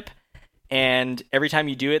spaceship. And every time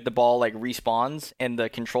you do it, the ball, respawns, and the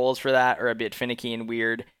controls for that are a bit finicky and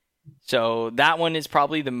weird. So that one is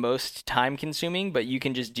probably the most time-consuming, but you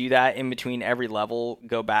can just do that in between every level,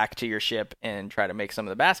 go back to your ship, and try to make some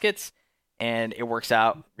of the baskets, and it works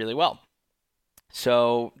out really well.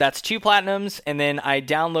 So that's 2 platinums, and then I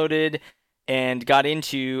downloaded and got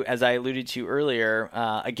into, as I alluded to earlier,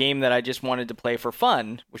 a game that I just wanted to play for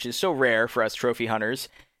fun, which is so rare for us trophy hunters,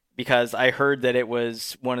 because I heard that it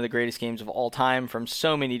was one of the greatest games of all time from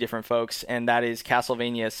so many different folks, and that is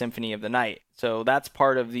Castlevania Symphony of the Night. So that's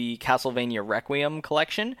part of the Castlevania Requiem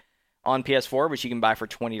collection on PS4, which you can buy for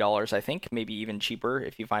 $20, I think, maybe even cheaper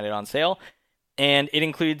if you find it on sale. And it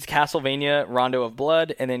includes Castlevania Rondo of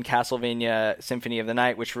Blood and then Castlevania Symphony of the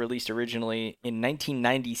Night, which released originally in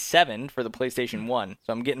 1997 for the PlayStation 1.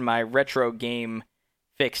 So I'm getting my retro game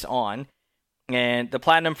fix on. And the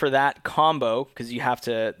platinum for that combo, because you have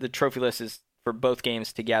to, the trophy list is for both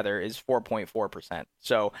games together, is 4.4%.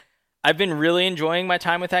 So I've been really enjoying my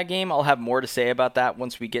time with that game. I'll have more to say about that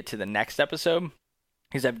once we get to the next episode,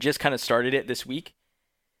 because I've just kind of started it this week.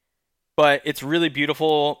 But it's really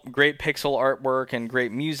beautiful, great pixel artwork and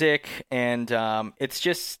great music, and it's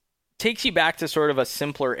just takes you back to sort of a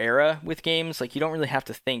simpler era with games. You don't really have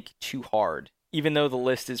to think too hard, even though the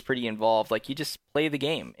list is pretty involved. You just play the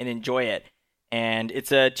game and enjoy it. And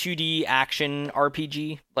it's a 2D action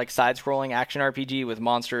RPG, side-scrolling action RPG with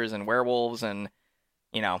monsters and werewolves and,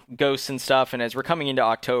 ghosts and stuff. And as we're coming into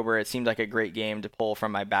October, it seemed like a great game to pull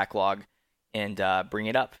from my backlog and bring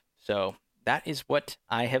it up. So that is what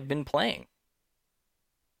I have been playing.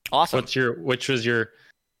 Awesome. Which was your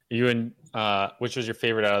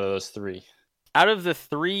favorite out of those 3? Out of the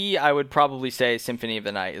 3, I would probably say Symphony of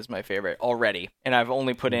the Night is my favorite already, and I've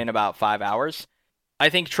only put in about 5 hours. I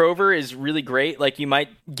think Trover is really great. Like, you might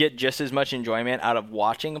get just as much enjoyment out of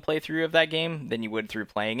watching a playthrough of that game than you would through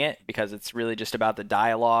playing it, because it's really just about the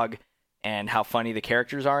dialogue and how funny the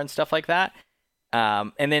characters are and stuff like that.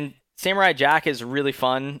 And then Samurai Jack is really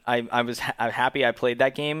fun. I'm happy I played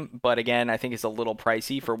that game, but again, I think it's a little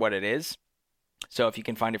pricey for what it is. So if you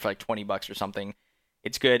can find it for like $20 or something,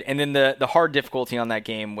 it's good. And then the hard difficulty on that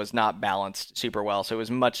game was not balanced super well, so it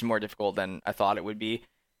was much more difficult than I thought it would be,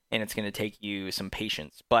 and it's going to take you some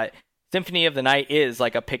patience. But Symphony of the Night is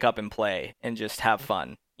like a pick up and play and just have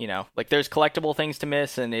fun. You know, like there's collectible things to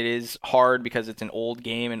miss, and it is hard because it's an old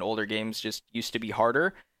game, and older games just used to be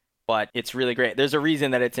harder, but it's really great. There's a reason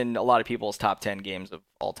that it's in a lot of people's top 10 games of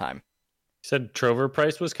all time. You said Trover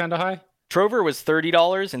price was kind of high? Trover was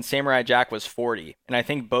 $30 and Samurai Jack was $40, and I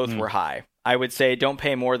think both were high. I would say don't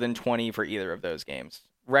pay more than $20 for either of those games.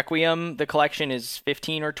 Requiem, the collection, is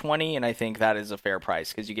 $15 or $20, and I think that is a fair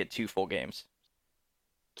price because you get 2 full games.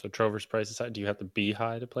 So Trover's price is high. Do you have to be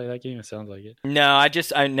high to play that game? It sounds like it. No, I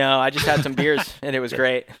just had some beers and it was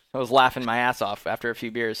great. I was laughing my ass off after a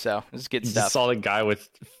few beers, so it was good stuff. Just saw the guy with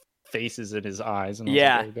faces in his eyes. And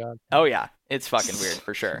yeah. I was like, oh, God. Oh yeah, it's fucking weird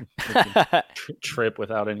for sure. Trip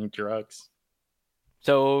without any drugs.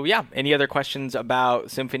 So yeah, any other questions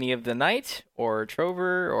about Symphony of the Night or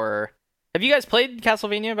Trover? Or have you guys played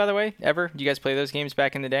Castlevania, by the way, ever? Did you guys play those games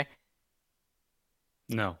back in the day?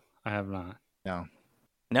 No, I have not.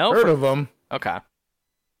 No? Heard of them. Okay.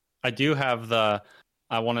 I do have I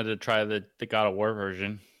wanted to try the God of War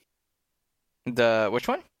version. Which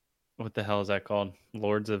one? What the hell is that called?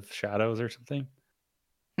 Lords of Shadows or something?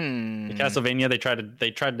 The Castlevania, they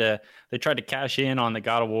tried to cash in on the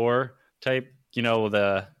God of War type,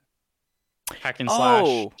 the hack and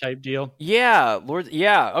slash type deal. Yeah,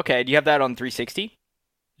 okay. Do you have that on 360?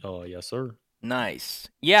 Oh, yes, sir. Nice.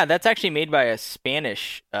 Yeah, that's actually made by a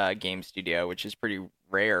Spanish game studio, which is pretty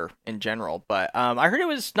rare in general, but I heard it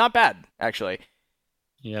was not bad, actually.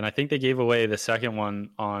 Yeah, and I think they gave away the second one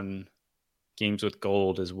on Games with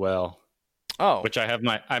Gold as well. Oh. Which I have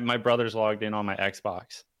my brother's logged in on my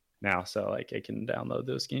Xbox now, so like I can download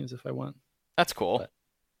those games if I want. That's cool.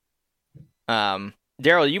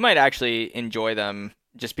 Daryl, you might actually enjoy them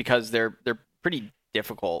just because they're pretty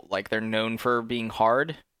difficult. Like, they're known for being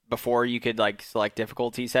hard. Before you could like select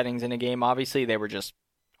difficulty settings in a game, obviously they were just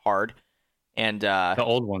hard. And the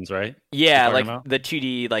old ones, right? Yeah, like the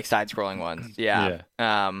 2D like side-scrolling ones. Yeah.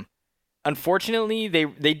 Unfortunately,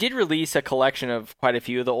 they did release a collection of quite a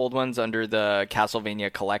few of the old ones under the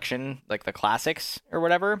Castlevania collection, like the classics or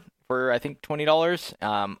whatever, for I think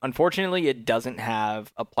 $20. Unfortunately, it doesn't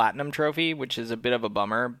have a platinum trophy, which is a bit of a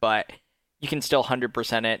bummer, but you can still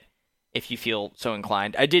 100% it if you feel so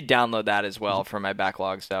inclined. I did download that as well for my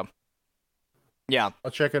backlog, so yeah.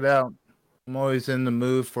 I'll check it out. I'm always in the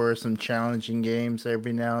mood for some challenging games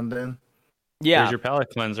every now and then. Yeah. There's your palate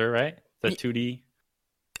cleanser, right? The 2D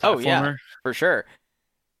platformer. Oh, yeah, for sure.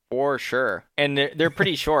 For sure. And they're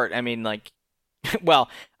pretty short. I mean, like, well,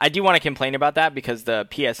 I do want to complain about that because the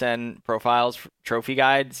PSN Profiles Trophy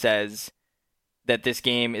Guide says that this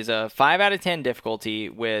game is a 5 out of 10 difficulty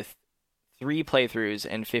with 3 playthroughs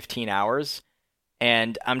and 15 hours.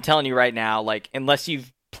 And I'm telling you right now, like, unless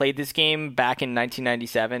you've played this game back in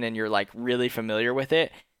 1997 and you're like really familiar with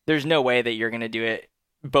it, there's no way that you're going to do it,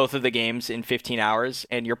 both of the games, in 15 hours.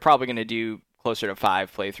 And you're probably going to do closer to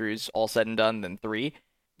 5 playthroughs all said and done than 3.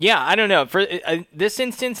 Yeah, I don't know. For this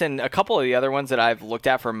instance and a couple of the other ones that I've looked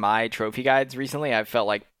at for my trophy guides recently, I've felt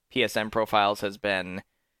like PSN Profiles has been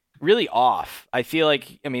really off. I feel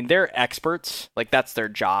like, I mean, they're experts. Like, that's their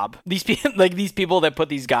job. These people that put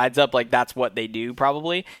these guides up, like, that's what they do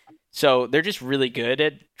probably. So they're just really good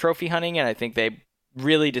at trophy hunting, and I think they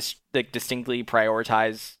really distinctly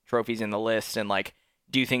prioritize trophies in the list and like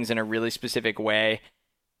do things in a really specific way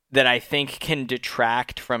that I think can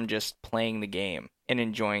detract from just playing the game and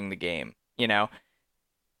enjoying the game,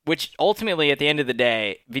 which ultimately at the end of the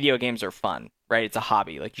day, video games are fun, right? It's a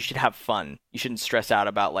hobby. Like, you should have fun. You shouldn't stress out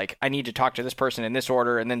about like, I need to talk to this person in this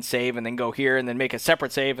order and then save and then go here and then make a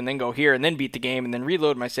separate save and then go here and then beat the game and then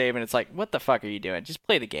reload my save. And it's like, what the fuck are you doing? Just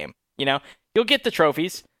play the game. You'll get the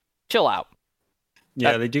trophies. Chill out.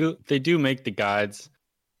 Yeah, they do make the guides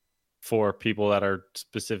for people that are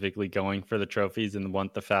specifically going for the trophies and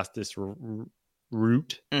want the fastest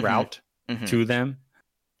route to them.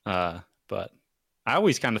 But I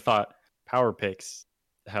always kind of thought Power Picks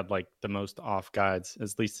had like the most off guides,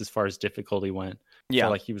 at least as far as difficulty went. Yeah, so,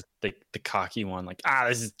 like, he was the cocky one. Like,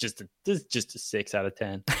 this is just a 6 out of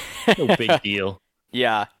 10. No big deal.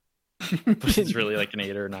 Yeah. but it's really like an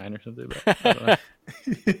 8 or a 9 or something. But I don't know.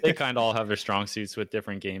 They kind of all have their strong suits with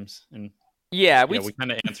different games, and we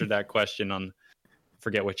kind of answered that question on,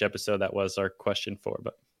 forget which episode that was our question for,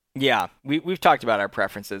 but yeah, we've talked about our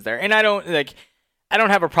preferences there, and I don't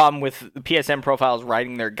have a problem with the PSN profiles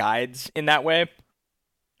writing their guides in that way,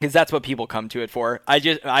 because that's what people come to it for.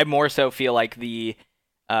 I more so feel like the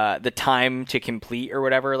time to complete or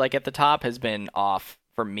whatever, like at the top, has been off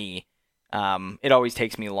for me. It always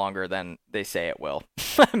takes me longer than they say it will.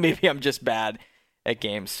 Maybe I'm just bad at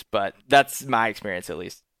games, but that's my experience at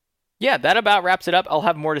least. Yeah, that about wraps it up. I'll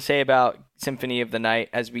have more to say about Symphony of the Night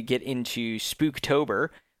as we get into Spooktober,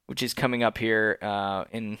 which is coming up here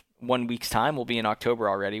in 1 week's time. We'll be in October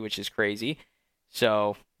already, which is crazy.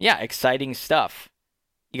 So, yeah, exciting stuff.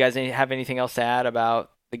 You guys have anything else to add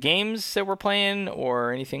about the games that we're playing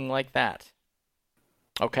or anything like that?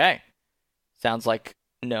 Okay. Sounds like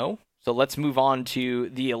no. So let's move on to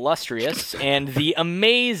the illustrious and the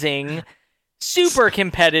amazing, super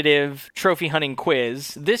competitive trophy hunting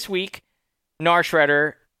quiz. This week, Gnar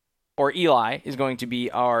Shredder, or Eli, is going to be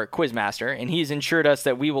our quiz master, and he's assured us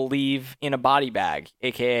that we will leave in a body bag,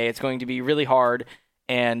 aka it's going to be really hard,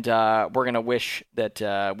 and we're going to wish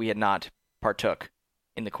that we had not partook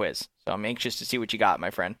in the quiz. So I'm anxious to see what you got, my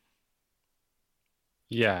friend.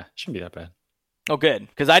 Yeah, shouldn't be that bad. Oh, good,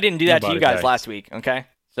 because I didn't do that to you guys last week, okay?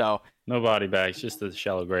 So no body bags, just a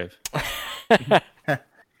shallow grave.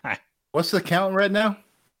 What's the count right now?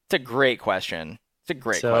 It's a great question.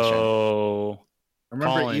 So,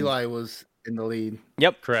 remember, Colin. Eli was in the lead.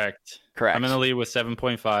 Yep. Correct. I'm in the lead with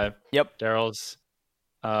 7.5. Yep. Daryl's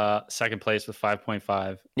second place with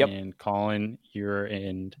 5.5. Yep. And Colin, you're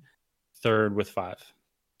in third with 5.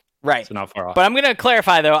 Right. So not far off. But I'm going to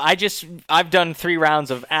clarify, though. I've done 3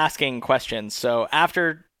 rounds of asking questions. So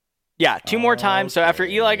after, 2 more times. So after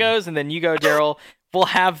Eli goes and then you go, Daryl, we'll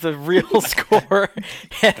have the real score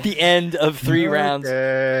at the end of 3 rounds.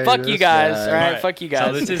 Fuck you guys. All right. Fuck you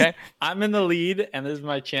guys. So I'm in the lead, and this is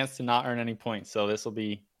my chance to not earn any points. So this will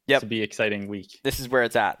be an exciting week. This is where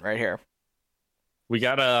it's at right here. We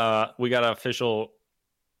got a official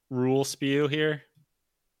rule spew here.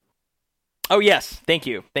 Oh, yes. Thank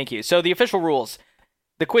you. So the official rules.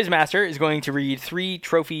 The Quizmaster is going to read 3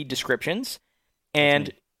 trophy descriptions, and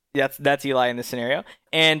that's Eli in this scenario.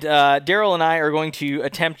 And Daryl and I are going to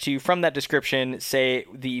attempt to, from that description, say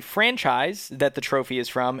the franchise that the trophy is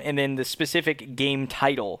from, and then the specific game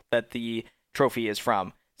title that the trophy is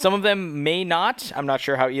from. Some of them may not. I'm not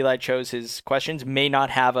sure how Eli chose his questions. May not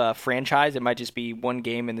have a franchise. It might just be one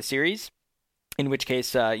game in the series, in which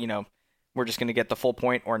case, we're just going to get the full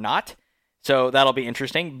point or not. So that'll be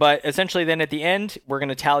interesting. But essentially then at the end, we're going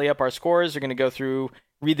to tally up our scores. We're going to go through,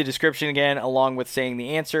 read the description again, along with saying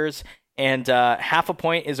the answers. And half a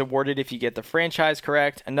point is awarded if you get the franchise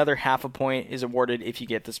correct. Another half a point is awarded if you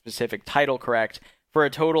get the specific title correct, for a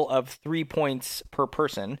total of 3 points per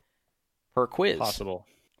person per quiz.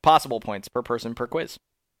 Possible points per person per quiz.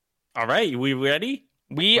 All right. We ready?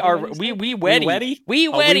 We ready. We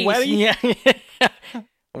ready? Yeah.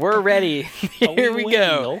 We're ready. Here we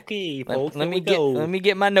go. Okay, let me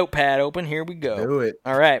get my notepad open. Here we go. Do it.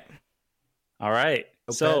 All right. Okay.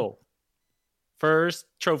 So, first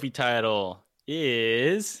trophy title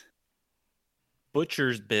is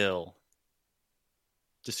Butcher's Bill.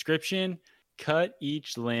 Description: cut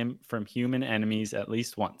each limb from human enemies at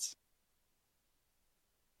least once.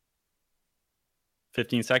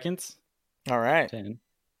 15 seconds. All right. 10,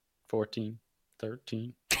 14,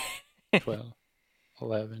 13, 12.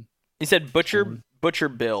 11. You said Butcher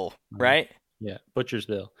Bill, right? Yeah, Butcher's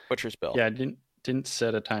Bill. Yeah, I didn't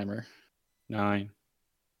set a timer. 9,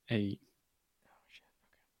 8,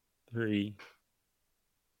 3,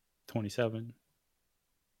 27.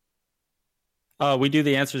 We do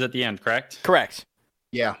the answers at the end, correct? Correct.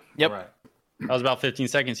 Yeah. Yep. All right. That was about 15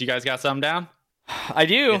 seconds. You guys got something down? I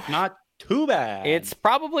do. If not too bad. It's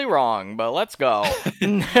probably wrong, but let's go.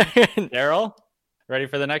 Daryl, ready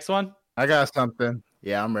for the next one? I got something.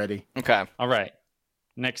 Yeah, I'm ready. Okay. All right.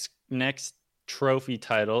 Next trophy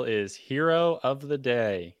title is Hero of the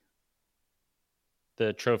Day.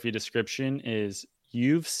 The trophy description is: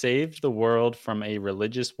 you've saved the world from a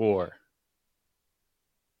religious war.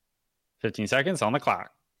 15 seconds on the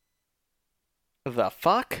clock. The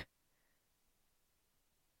fuck?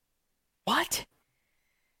 What?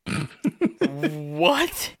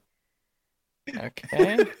 What?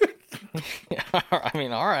 Okay. I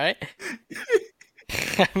mean, all right.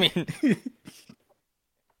 I mean,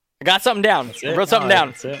 I got something down. I wrote something down.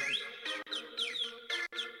 That's it.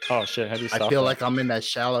 Oh shit! How do you stop? I feel like I'm in that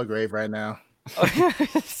shallow grave right now. All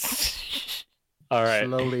right.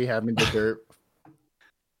 Slowly having the dirt.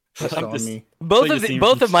 Just on me.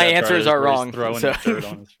 Both of my answers are wrong. So.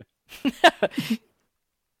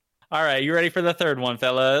 All right, you ready for the third one,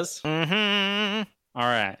 fellas? Mm-hmm. All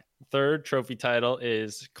right. Third trophy title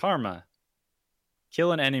is Karma.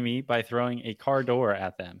 Kill an enemy by throwing a car door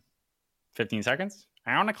at them. 15 seconds.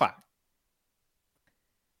 On the clock.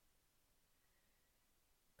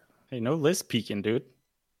 Hey, no list peeking, dude.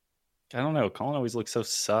 I don't know. Colin always looks so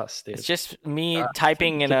sus, dude. It's just me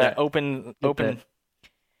typing in an open.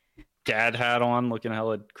 Dad hat on, looking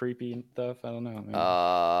hella creepy and stuff. I don't know.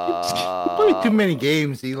 You played too many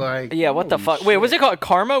games, Eli. Yeah, what the fuck? Shit. Wait, what's it called?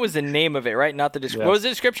 Karma was the name of it, right? Not the description. What was the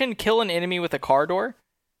description? Kill an enemy with a car door?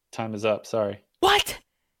 Time is up. Sorry. What?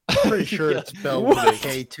 I'm pretty sure it's spelled with a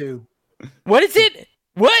K too. What is it?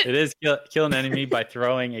 What? It is kill an enemy by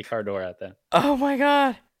throwing a car door at them. Oh my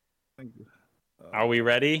god. Are we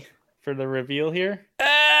ready for the reveal here?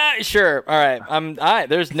 Sure. All right. All right.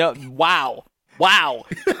 There's no. Wow.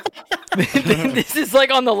 This is like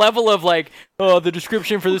on the level of like, the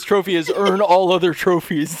description for this trophy is earn all other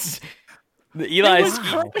trophies. Eli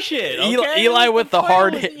with the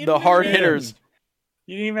hard hitters.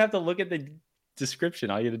 You didn't even have to look at the description.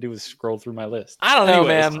 All you had to do was scroll through my list. I don't know,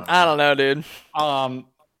 man. I don't know, dude. All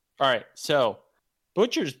right. So,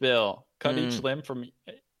 Butcher's Bill. Cut each limb from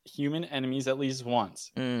human enemies at least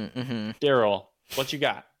once. Daryl, what you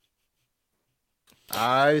got?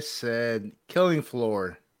 I said Killing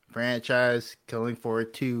Floor franchise, Killing Floor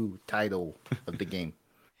 2 title of the game.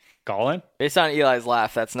 Colin? Based on Eli's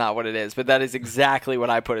laugh, that's not what it is, but that is exactly what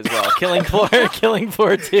I put as well. Killing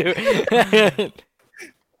Floor 2.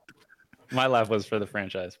 My laugh was for the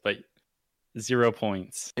franchise, but 0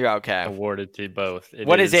 points. You're okay. Awarded to both.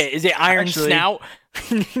 What is it? Is it Iron Snout?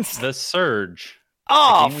 The Surge.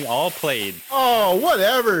 Oh, the game we all played. Oh,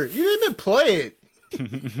 whatever. You didn't even play it.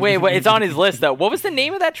 Wait, it's on his list though. What was the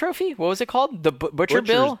name of that trophy? What was it called? The Butcher's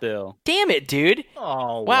Bill? Damn it, dude.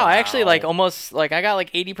 Oh, wow. I actually I got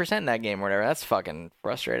 80% in that game or whatever. That's fucking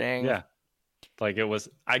frustrating. Yeah. Like it was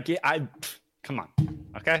come on.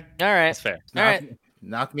 Okay? All right. That's fair. All right.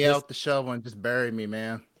 Knock me out the shovel and just bury me,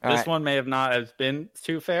 man. This one may have not have been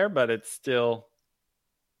too fair, but it's still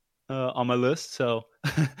on my list, so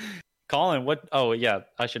Colin, what? Oh, yeah,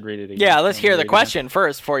 I should read it again. Yeah, let's hear the question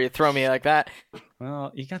first before you throw me like that.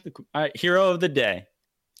 Well, you got all right, hero of the day.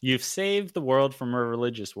 You've saved the world from a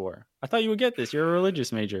religious war. I thought you would get this. You're a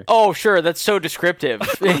religious major. Oh, sure. That's so descriptive.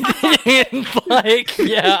 Okay,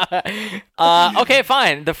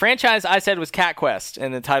 fine. The franchise I said was Cat Quest,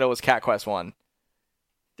 and the title was Cat Quest 1.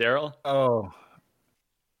 Daryl? Oh.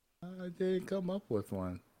 I didn't come up with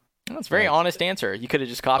one. That's a very honest answer. You could have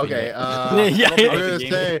just copied it. Yeah. I'm going to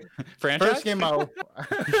say, first game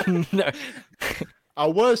I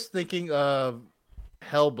was thinking of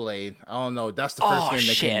Hellblade. I don't know. That's the first game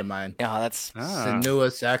that came to mind. Yeah, that's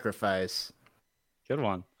Senua's Sacrifice. Good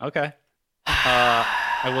one. Okay.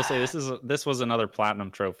 I will say this was another platinum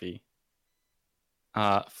trophy.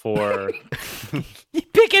 For you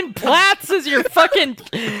picking Platts as your fucking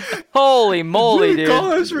holy moly, dude.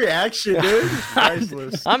 Colin's reaction, dude. It's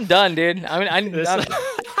priceless. I'm done, dude. I'm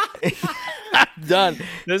done.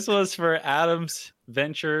 This was for Adam's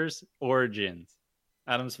Ventures Origins.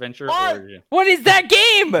 Adam's Venture Origin. What is that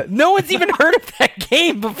game? No one's even heard of that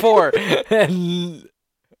game before.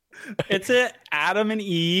 It's a Adam and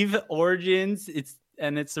Eve Origins. It's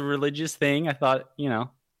a religious thing. I thought,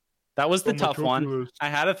 that was the tough one. I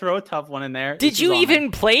had to throw a tough one in there. Did you even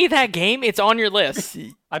play that game? It's on your list.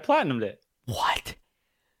 I platinumed it. What?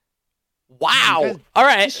 Wow. All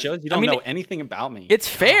right. This shows you don't know anything about me. It's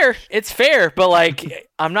fair. It's fair, but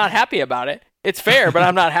I'm not happy about it. It's fair, but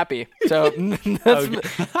I'm not happy. So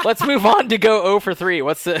let's move on to go 0 for 3.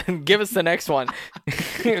 Give us the next one.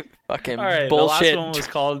 Fucking all right, bullshit. The last one was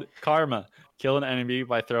called Karma. Kill an enemy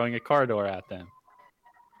by throwing a car door at them.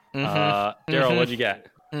 Daryl, what'd you get?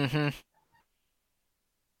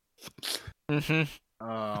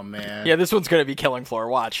 Oh man. Yeah, this one's gonna be Killing Floor.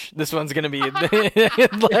 Watch. This one's gonna be like fuck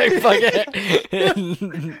it. I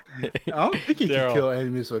don't think you can kill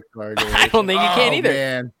enemies with car doors. I don't think you can either.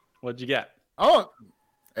 Man. What'd you get? Oh,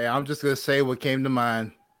 hey, I'm just gonna say what came to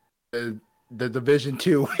mind. The Division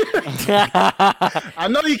 2. I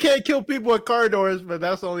know you can't kill people with car doors, but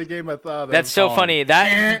that's the only game I thought of. That's so funny.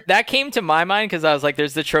 That came to my mind because I was like,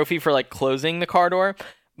 there's the trophy for closing the car door.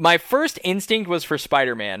 My first instinct was for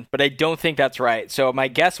Spider-Man, but I don't think that's right. So my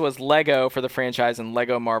guess was Lego for the franchise and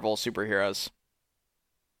Lego Marvel Superheroes.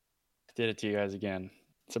 I did it to you guys again.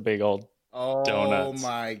 It's a big old donuts. Oh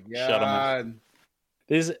my god. Shut them out.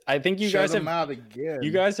 I think you guys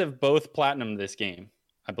have both platinumed this game,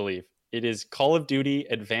 I believe. It is Call of Duty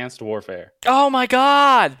Advanced Warfare. Oh my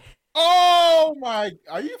god! Oh my!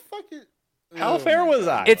 Are you fucking? How fair was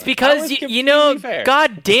I? It's because,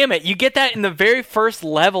 God damn it, you get that in the very first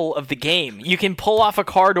level of the game. You can pull off a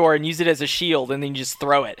car door and use it as a shield, and then you just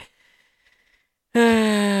throw it.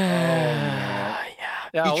 Yeah,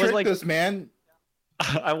 he tricked us, man.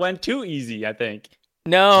 I went too easy, I think.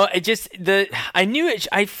 No, I knew it.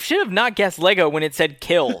 I should have not guessed Lego when it said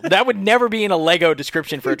kill. That would never be in a Lego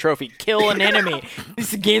description for a trophy. Kill an enemy.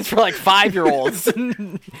 This game's for like 5-year-olds.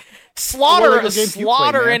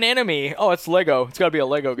 Slaughter an enemy. Oh, it's Lego. It's got to be a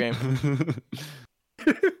Lego game.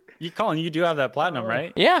 Colin, you do have that platinum,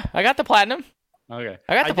 right? Yeah, I got the platinum. Okay.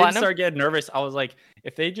 I got the platinum. I did start getting nervous. I was like,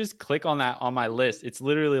 if they just click on that on my list, it's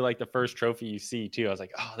literally like the first trophy you see too. I was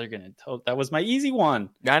like, oh, they're going to that was my easy one.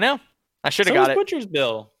 I know. I should have got it. Butcher's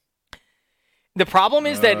Bill. The problem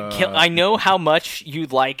is that I know how much you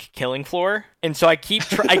like Killing Floor, and so I keep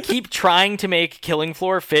trying to make Killing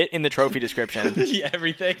Floor fit in the trophy description.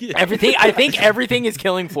 Everything. I think everything is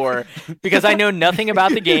Killing Floor because I know nothing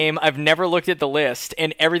about the game. I've never looked at the list,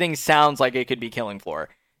 and everything sounds like it could be Killing Floor.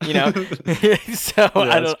 So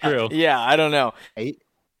that's true. Yeah, I don't know.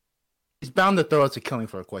 He's bound to throw us a Killing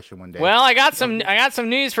Floor question one day. Well, I got some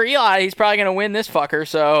news for Eli. He's probably gonna win this fucker.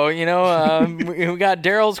 So we got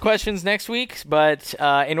Daryl's questions next week. But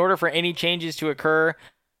in order for any changes to occur,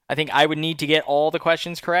 I think I would need to get all the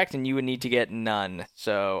questions correct, and you would need to get none.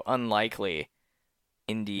 So unlikely,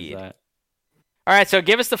 indeed. All right, so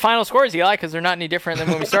give us the final scores, Eli, because they're not any different than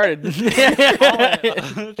when we started.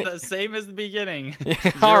 The same as the beginning.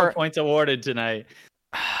 0 points awarded tonight.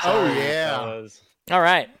 Oh yeah. All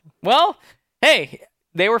right. Well, hey,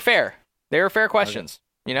 they were fair. They were fair questions.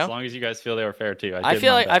 Okay. As long as you guys feel they were fair too. I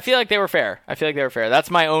feel like they were fair.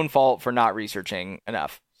 That's my own fault for not researching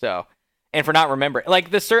enough. So, and for not remembering.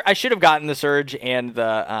 Like I should have gotten the Surge and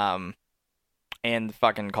the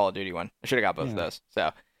fucking Call of Duty one. I should have got both of those.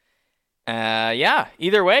 So, yeah.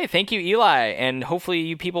 Either way, thank you, Eli, and hopefully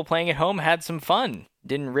you people playing at home had some fun.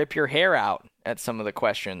 Didn't rip your hair out at some of the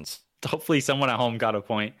questions. Hopefully someone at home got a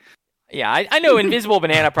point. Yeah, I know Invisible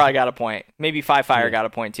Banana probably got a point. Maybe Five Fire got a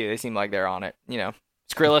point too. They seem like they're on it.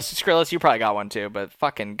 Skrillis, you probably got one too. But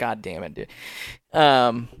fucking goddamn it, dude.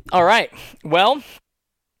 All right. Well,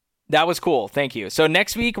 that was cool. Thank you. So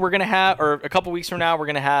next week we're gonna have, or a couple weeks from now, we're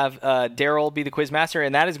gonna have Daryl be the quiz master,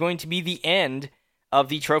 and that is going to be the end of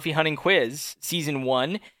the Trophy Hunting Quiz Season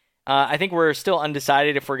 1. I think we're still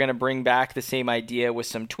undecided if we're gonna bring back the same idea with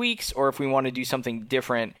some tweaks, or if we want to do something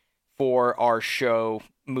different for our show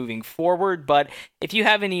moving forward. But if you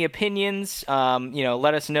have any opinions,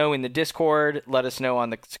 let us know in the Discord, let us know on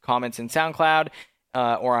the comments in SoundCloud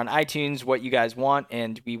or on iTunes what you guys want,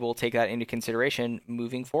 and we will take that into consideration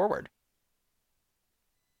moving forward.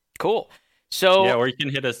 Cool. So yeah, or you can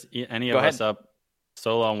hit us, any of us up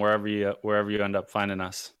solo on wherever you end up finding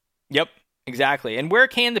us. Yep, exactly. And where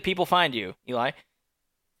can the people find you, Eli?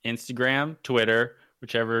 Instagram, Twitter,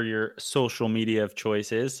 whichever your social media of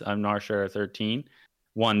choice is. I'm Narshare13.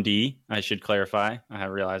 1D, I should clarify. I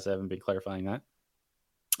have realized I haven't been clarifying that.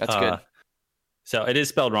 That's good. So it is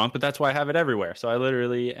spelled wrong, but that's why I have it everywhere. So I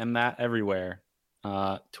literally am that everywhere.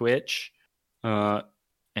 Twitch,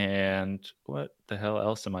 and what the hell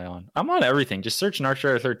else am I on? I'm on everything. Just search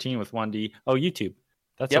Narshare13 with 1D. Oh, YouTube.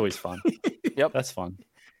 That's always fun. Yep. That's fun.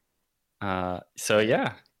 So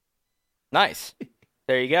yeah. Nice.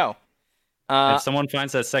 There you go. If someone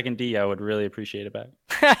finds that second D, I would really appreciate it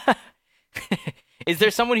back. Is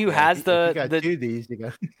there someone who has the... You got two Ds.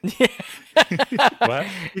 What?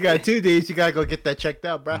 You got two Ds. You got to go get that checked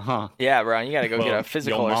out, bro. Uh-huh. Yeah, bro. You got to go get a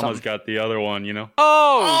physical or something. Mama's got the other one,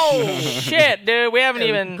 Oh, shit, dude. We haven't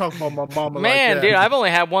even... Talk about my mama Man, like that. dude, I've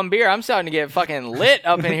only had one beer. I'm starting to get fucking lit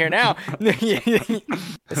up in here now.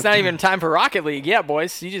 It's not even time for Rocket League yet,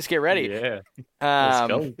 boys. You just get ready. Yeah. Let's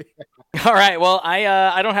go. All right. Well,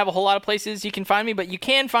 I don't have a whole lot of places you can find me, but you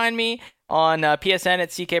can find me on PSN at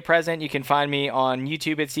CK Present. You can find me on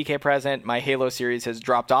YouTube at CK Present. My Halo series has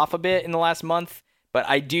dropped off a bit in the last month, but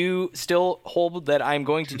I do still hold that I'm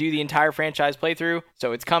going to do the entire franchise playthrough,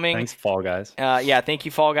 so it's coming. Thanks, Fall Guys. Yeah, thank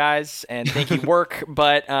you, Fall Guys, and thank you, Work.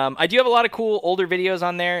 But I do have a lot of cool older videos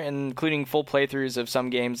on there, including full playthroughs of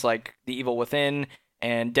some games like The Evil Within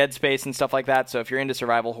and Dead Space and stuff like that. So if you're into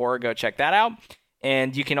survival horror, go check that out.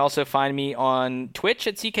 And you can also find me on Twitch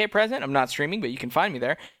at CK Present. I'm not streaming, but you can find me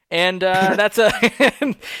there. And that's about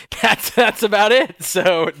it.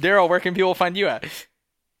 So, Daryl, where can people find you at?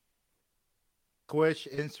 Twitch,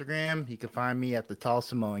 Instagram. You can find me at the Tall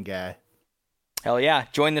Samoan Guy. Hell yeah.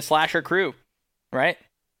 Join the Slasher crew, right?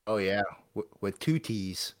 Oh, yeah. With two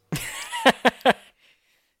T's.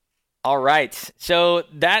 All right. So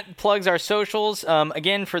that plugs our socials.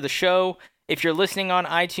 Again, for the show, If you're listening on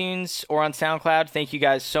iTunes or on SoundCloud, thank you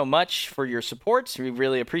guys so much for your support. We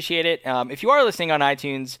really appreciate it. If you are listening on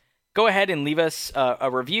iTunes, go ahead and leave us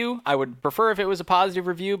a review. I would prefer if it was a positive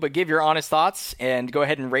review, but give your honest thoughts and go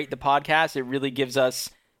ahead and rate the podcast. It really gives us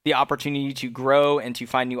the opportunity to grow and to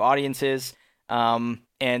find new audiences. And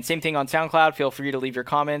same thing on SoundCloud. Feel free to leave your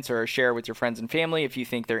comments or share with your friends and family if you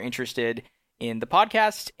think they're interested in the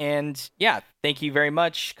podcast. And yeah, thank you very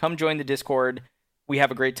much. Come join the Discord. We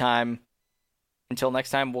have a great time. Until next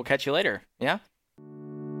time, we'll catch you later. Yeah?